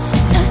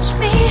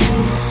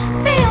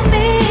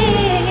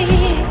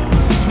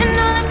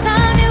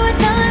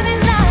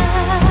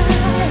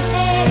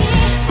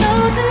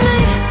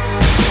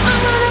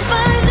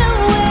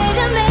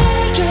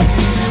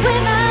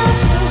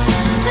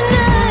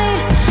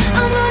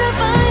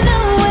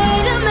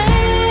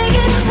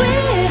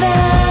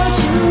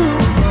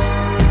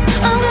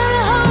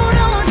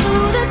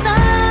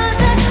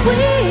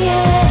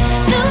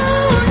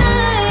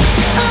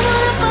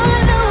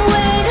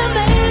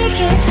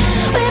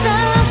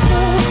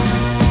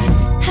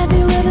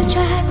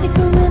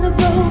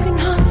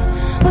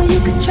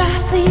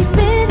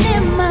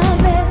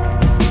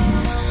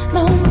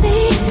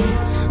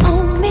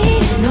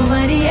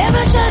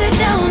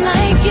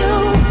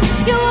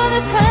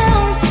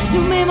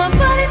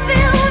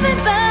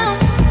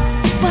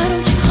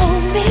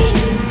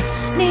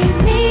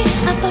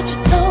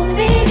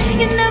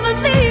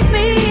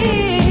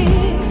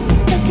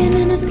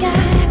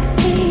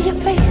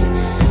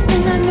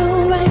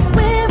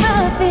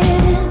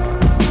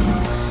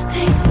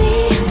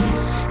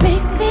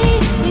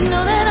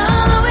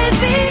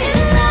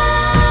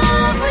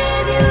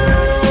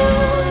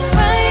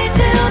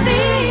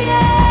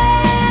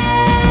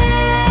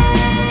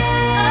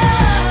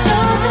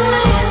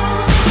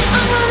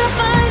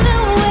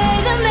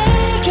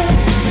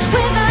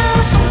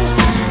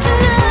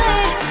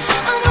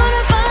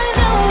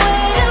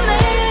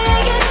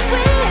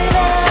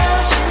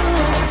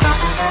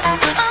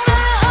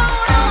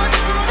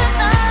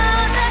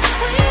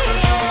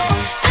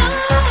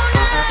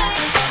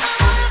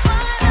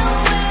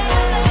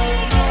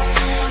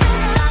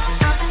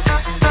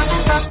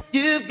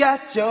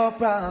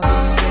problems,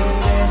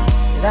 baby,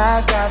 and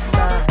I got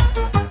mine.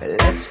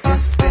 Let's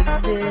just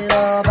spend it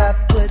all by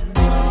putting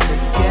it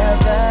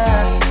together.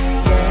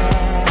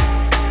 Yeah.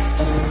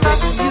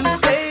 If you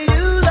say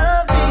you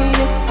love me,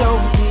 it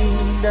don't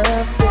mean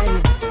nothing.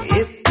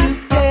 If you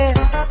care,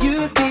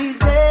 you'd be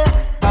there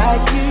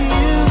like you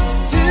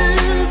used to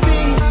be.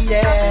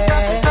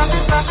 Yeah.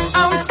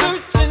 I'm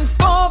searching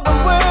for the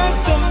words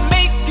to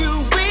make you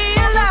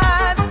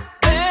realize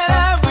that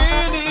I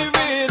really,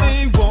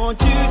 really want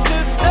you to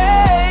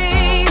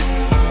stay.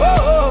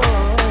 Oh,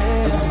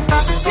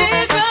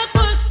 tears of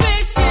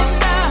frustration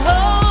I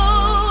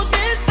hold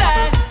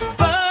inside,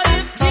 but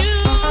if you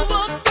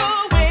walk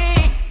away,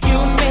 you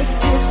make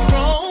this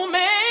grown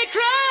man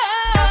cry.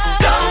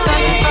 Don't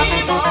leave,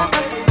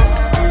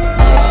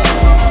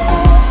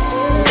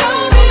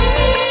 don't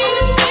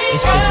leave me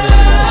cry.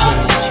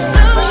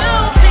 No,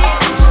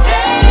 please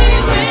stay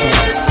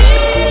with me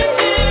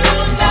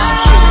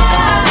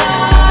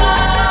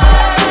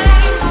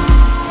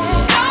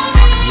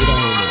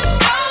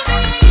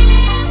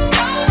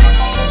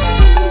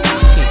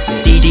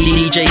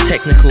DJ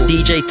Technical,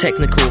 DJ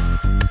Technical.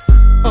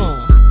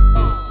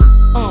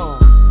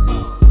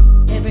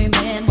 Every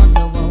man wants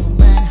a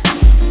woman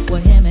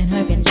where him and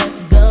her can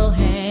just go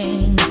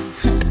hang.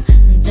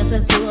 Just the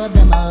two of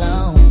them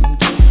alone,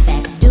 kick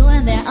back,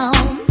 doing their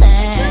own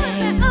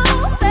thing.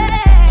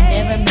 And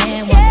every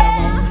man wants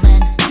a woman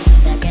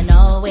that can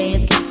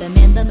always keep them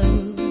in the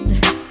mood.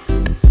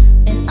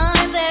 And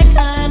I'm that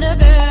kind of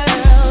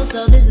girl,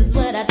 so this is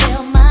what I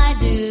tell my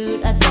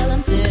dude. I tell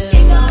him to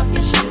kick off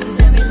your shoes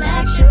and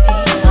relax your feet.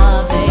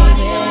 Oh, baby.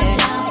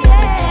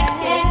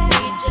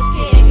 Just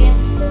kick it.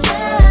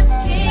 Just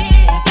kick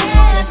it.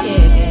 Just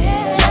kick it.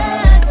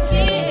 Just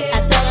kick it. I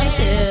tell him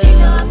to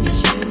kick off your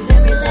shoes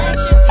and relax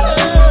your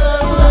feet.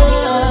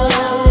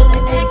 Down to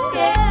the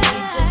escape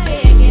beat. Just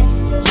kick it.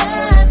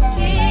 Just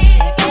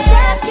kick it.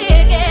 Just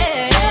kick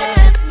it.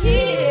 Just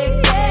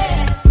kick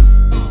it.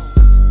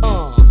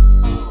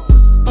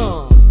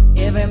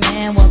 Every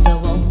man wants a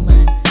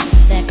woman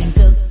that can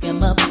cook him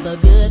up a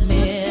good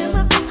meal.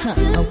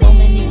 A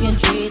woman you can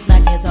treat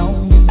like his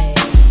own man.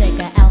 Take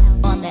her out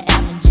on the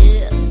app and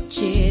just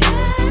chill.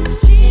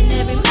 And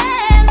every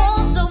man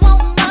wants a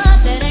woman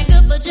that ain't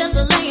good for just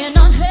laying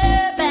on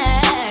her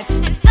back.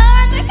 And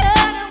I'm the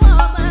kind of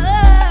woman.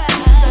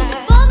 So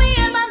before me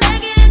and my man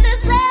get in the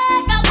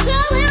sack, I'll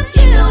tell him to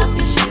kick off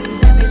your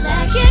shoes and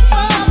relax. Kick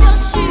off your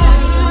shoes.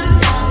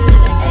 Down to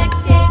the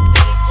escape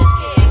beat. Just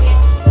kick it.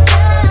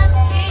 Just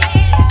kick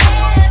it.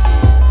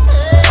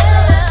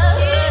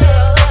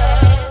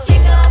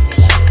 Kick off your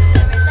shoes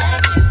and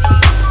relax your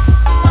feet.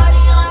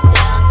 Party on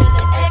down to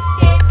the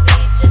escape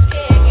beat. Just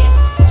kick it.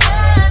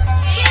 Just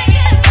kick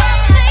it,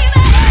 baby.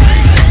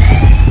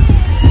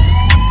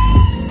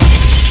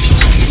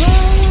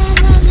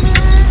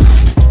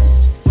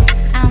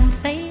 I'm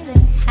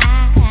feeling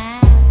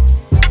high.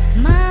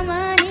 My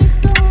money's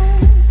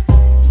gone.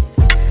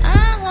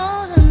 I'm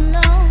holding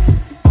on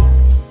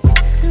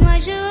to my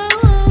shoes.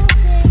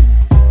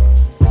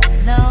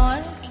 The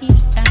world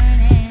keeps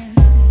turning.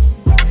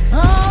 Oh,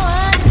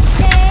 what a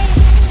day.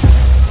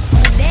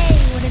 What a day,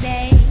 what a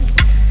day.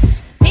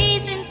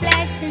 Peace and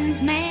blessings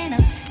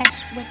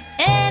manifest with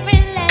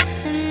every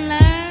lesson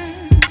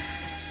learned.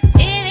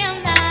 If your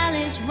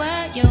knowledge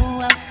were your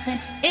wealth, then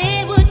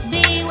it would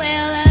be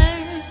well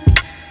earned.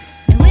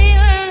 And we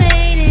were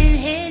made in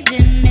his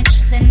image,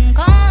 then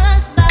call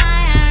us by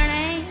our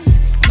names.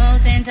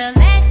 Most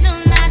intellects do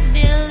not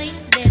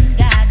believe in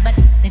God, but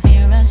they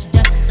fear us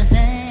just the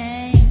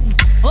same.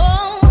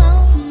 Oh,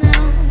 no,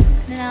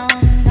 no,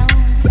 no.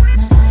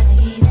 My life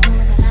keeps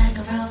moving like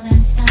a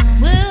rolling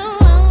stone. Oh,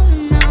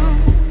 no,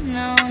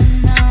 no,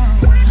 no.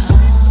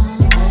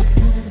 Back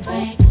to the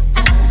break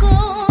of dawn. I go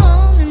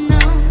on and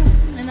on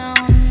and on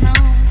and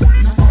on.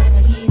 My life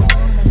keeps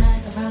moving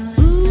like a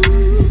rolling stone.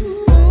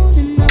 On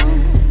and on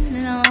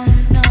and on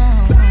and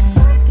on.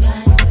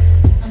 God,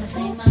 I'ma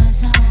sing my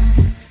song.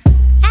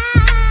 I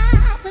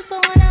was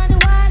born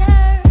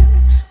underwater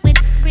with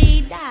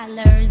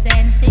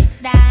 $3.06.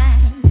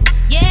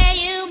 Yeah,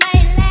 you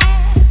may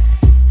laugh,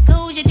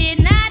 'cause you did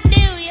not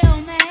do your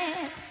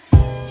math.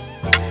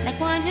 Like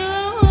 1,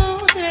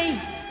 2, 3.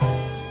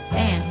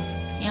 Damn,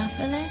 y'all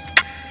feel it?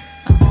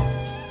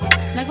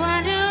 Like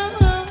 1,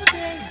 2,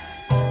 3.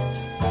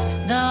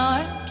 The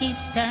earth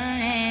keeps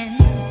turning.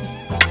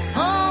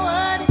 Oh,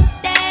 what a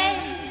day.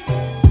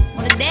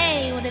 What a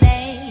day, what a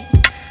day.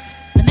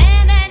 The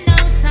man that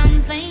knows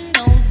something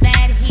knows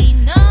that he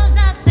knows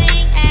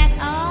nothing at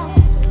all.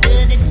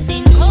 Does it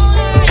seem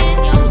colder in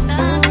your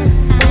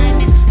summertime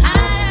and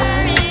hotter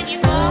in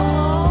your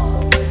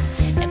fall?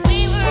 If we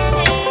were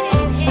made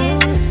in his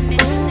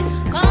image, then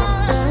call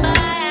us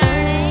by our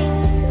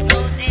names.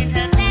 Most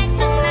intellects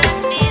do not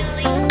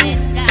believe in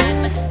God,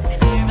 but they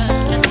fear us,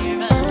 just fear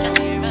us, just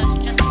fear us,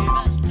 just fear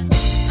us.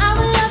 I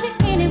will love you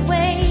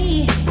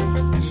anyway.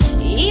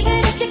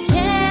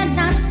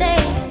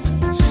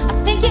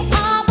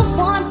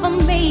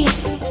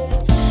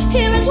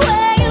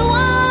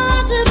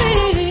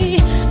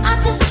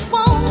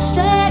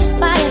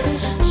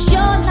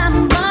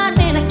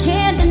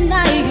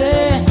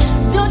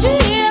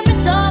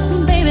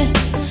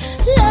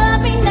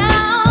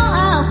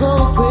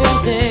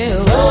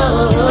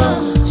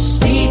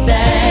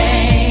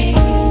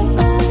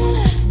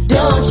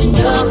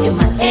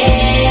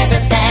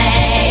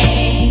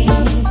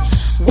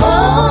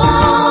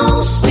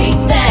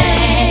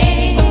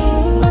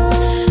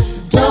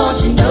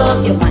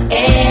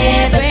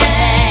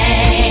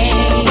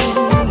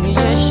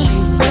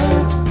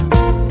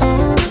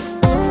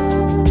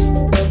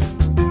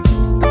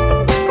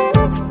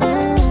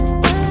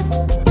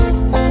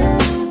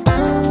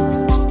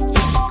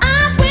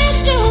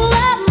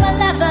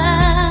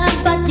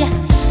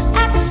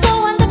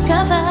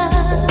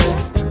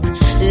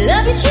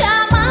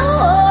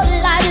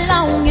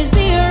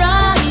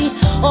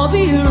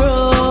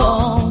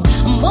 wrong.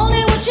 I'm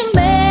only what you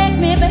make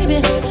me,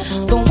 baby.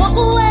 Don't walk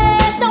away,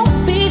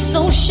 don't be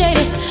so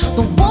shady.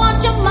 Don't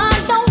want your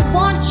mind, don't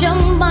want your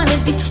money.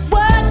 These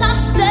words I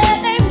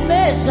said, they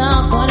may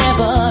sound funny,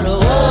 but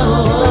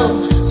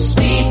oh,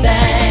 sweet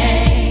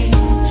thing,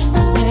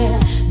 yeah,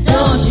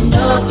 don't you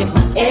know you're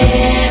my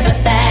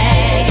everything?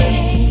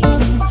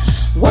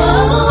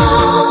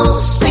 Whoa,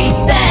 sweet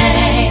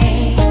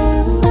thing,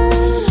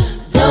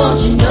 don't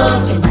you know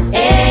you're my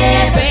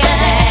everything?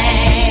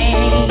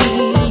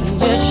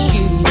 Yes,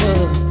 you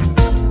are.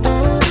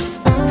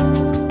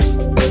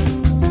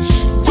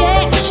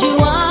 Yes, you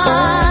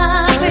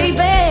are,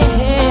 baby.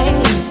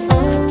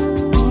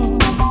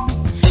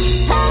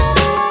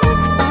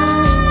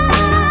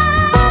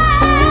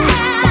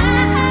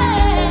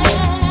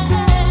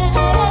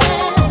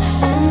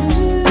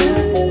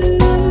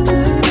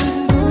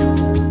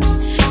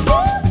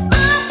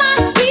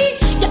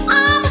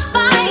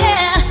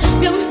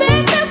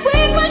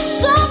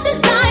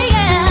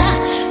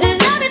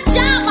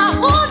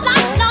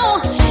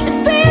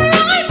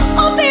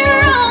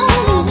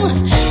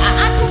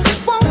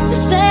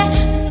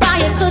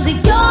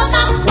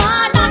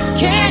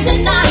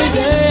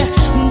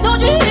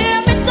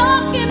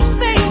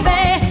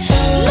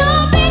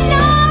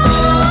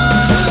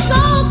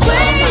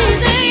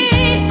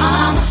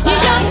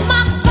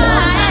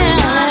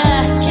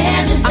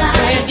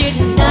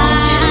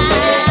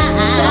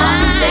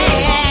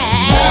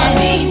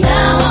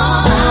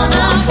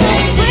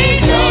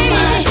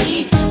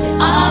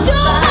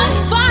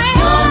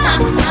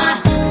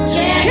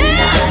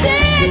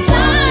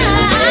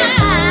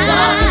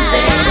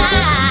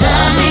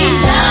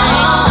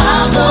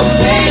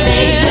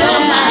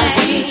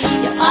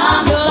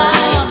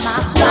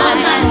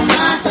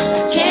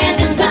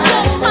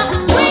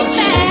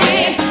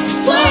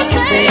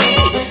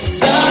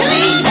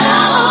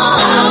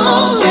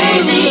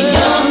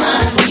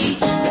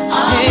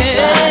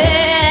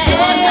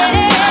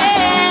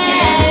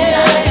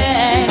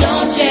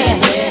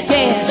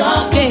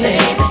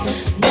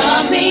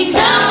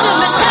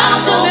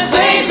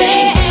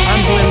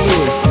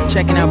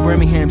 Checking out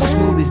Birmingham's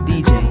smoothest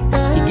DJ.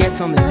 He gets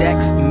on the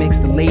decks and makes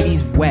the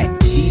ladies wet.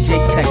 DJ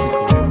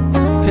Technical.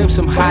 Pimp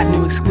some hot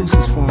new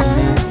exclusives for him,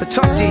 man. The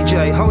top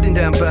DJ holding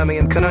down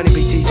Birmingham can only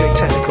be DJ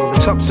Technical. The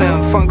top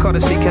sound, funk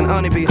odyssey, can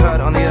only be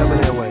heard on the urban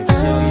airwaves.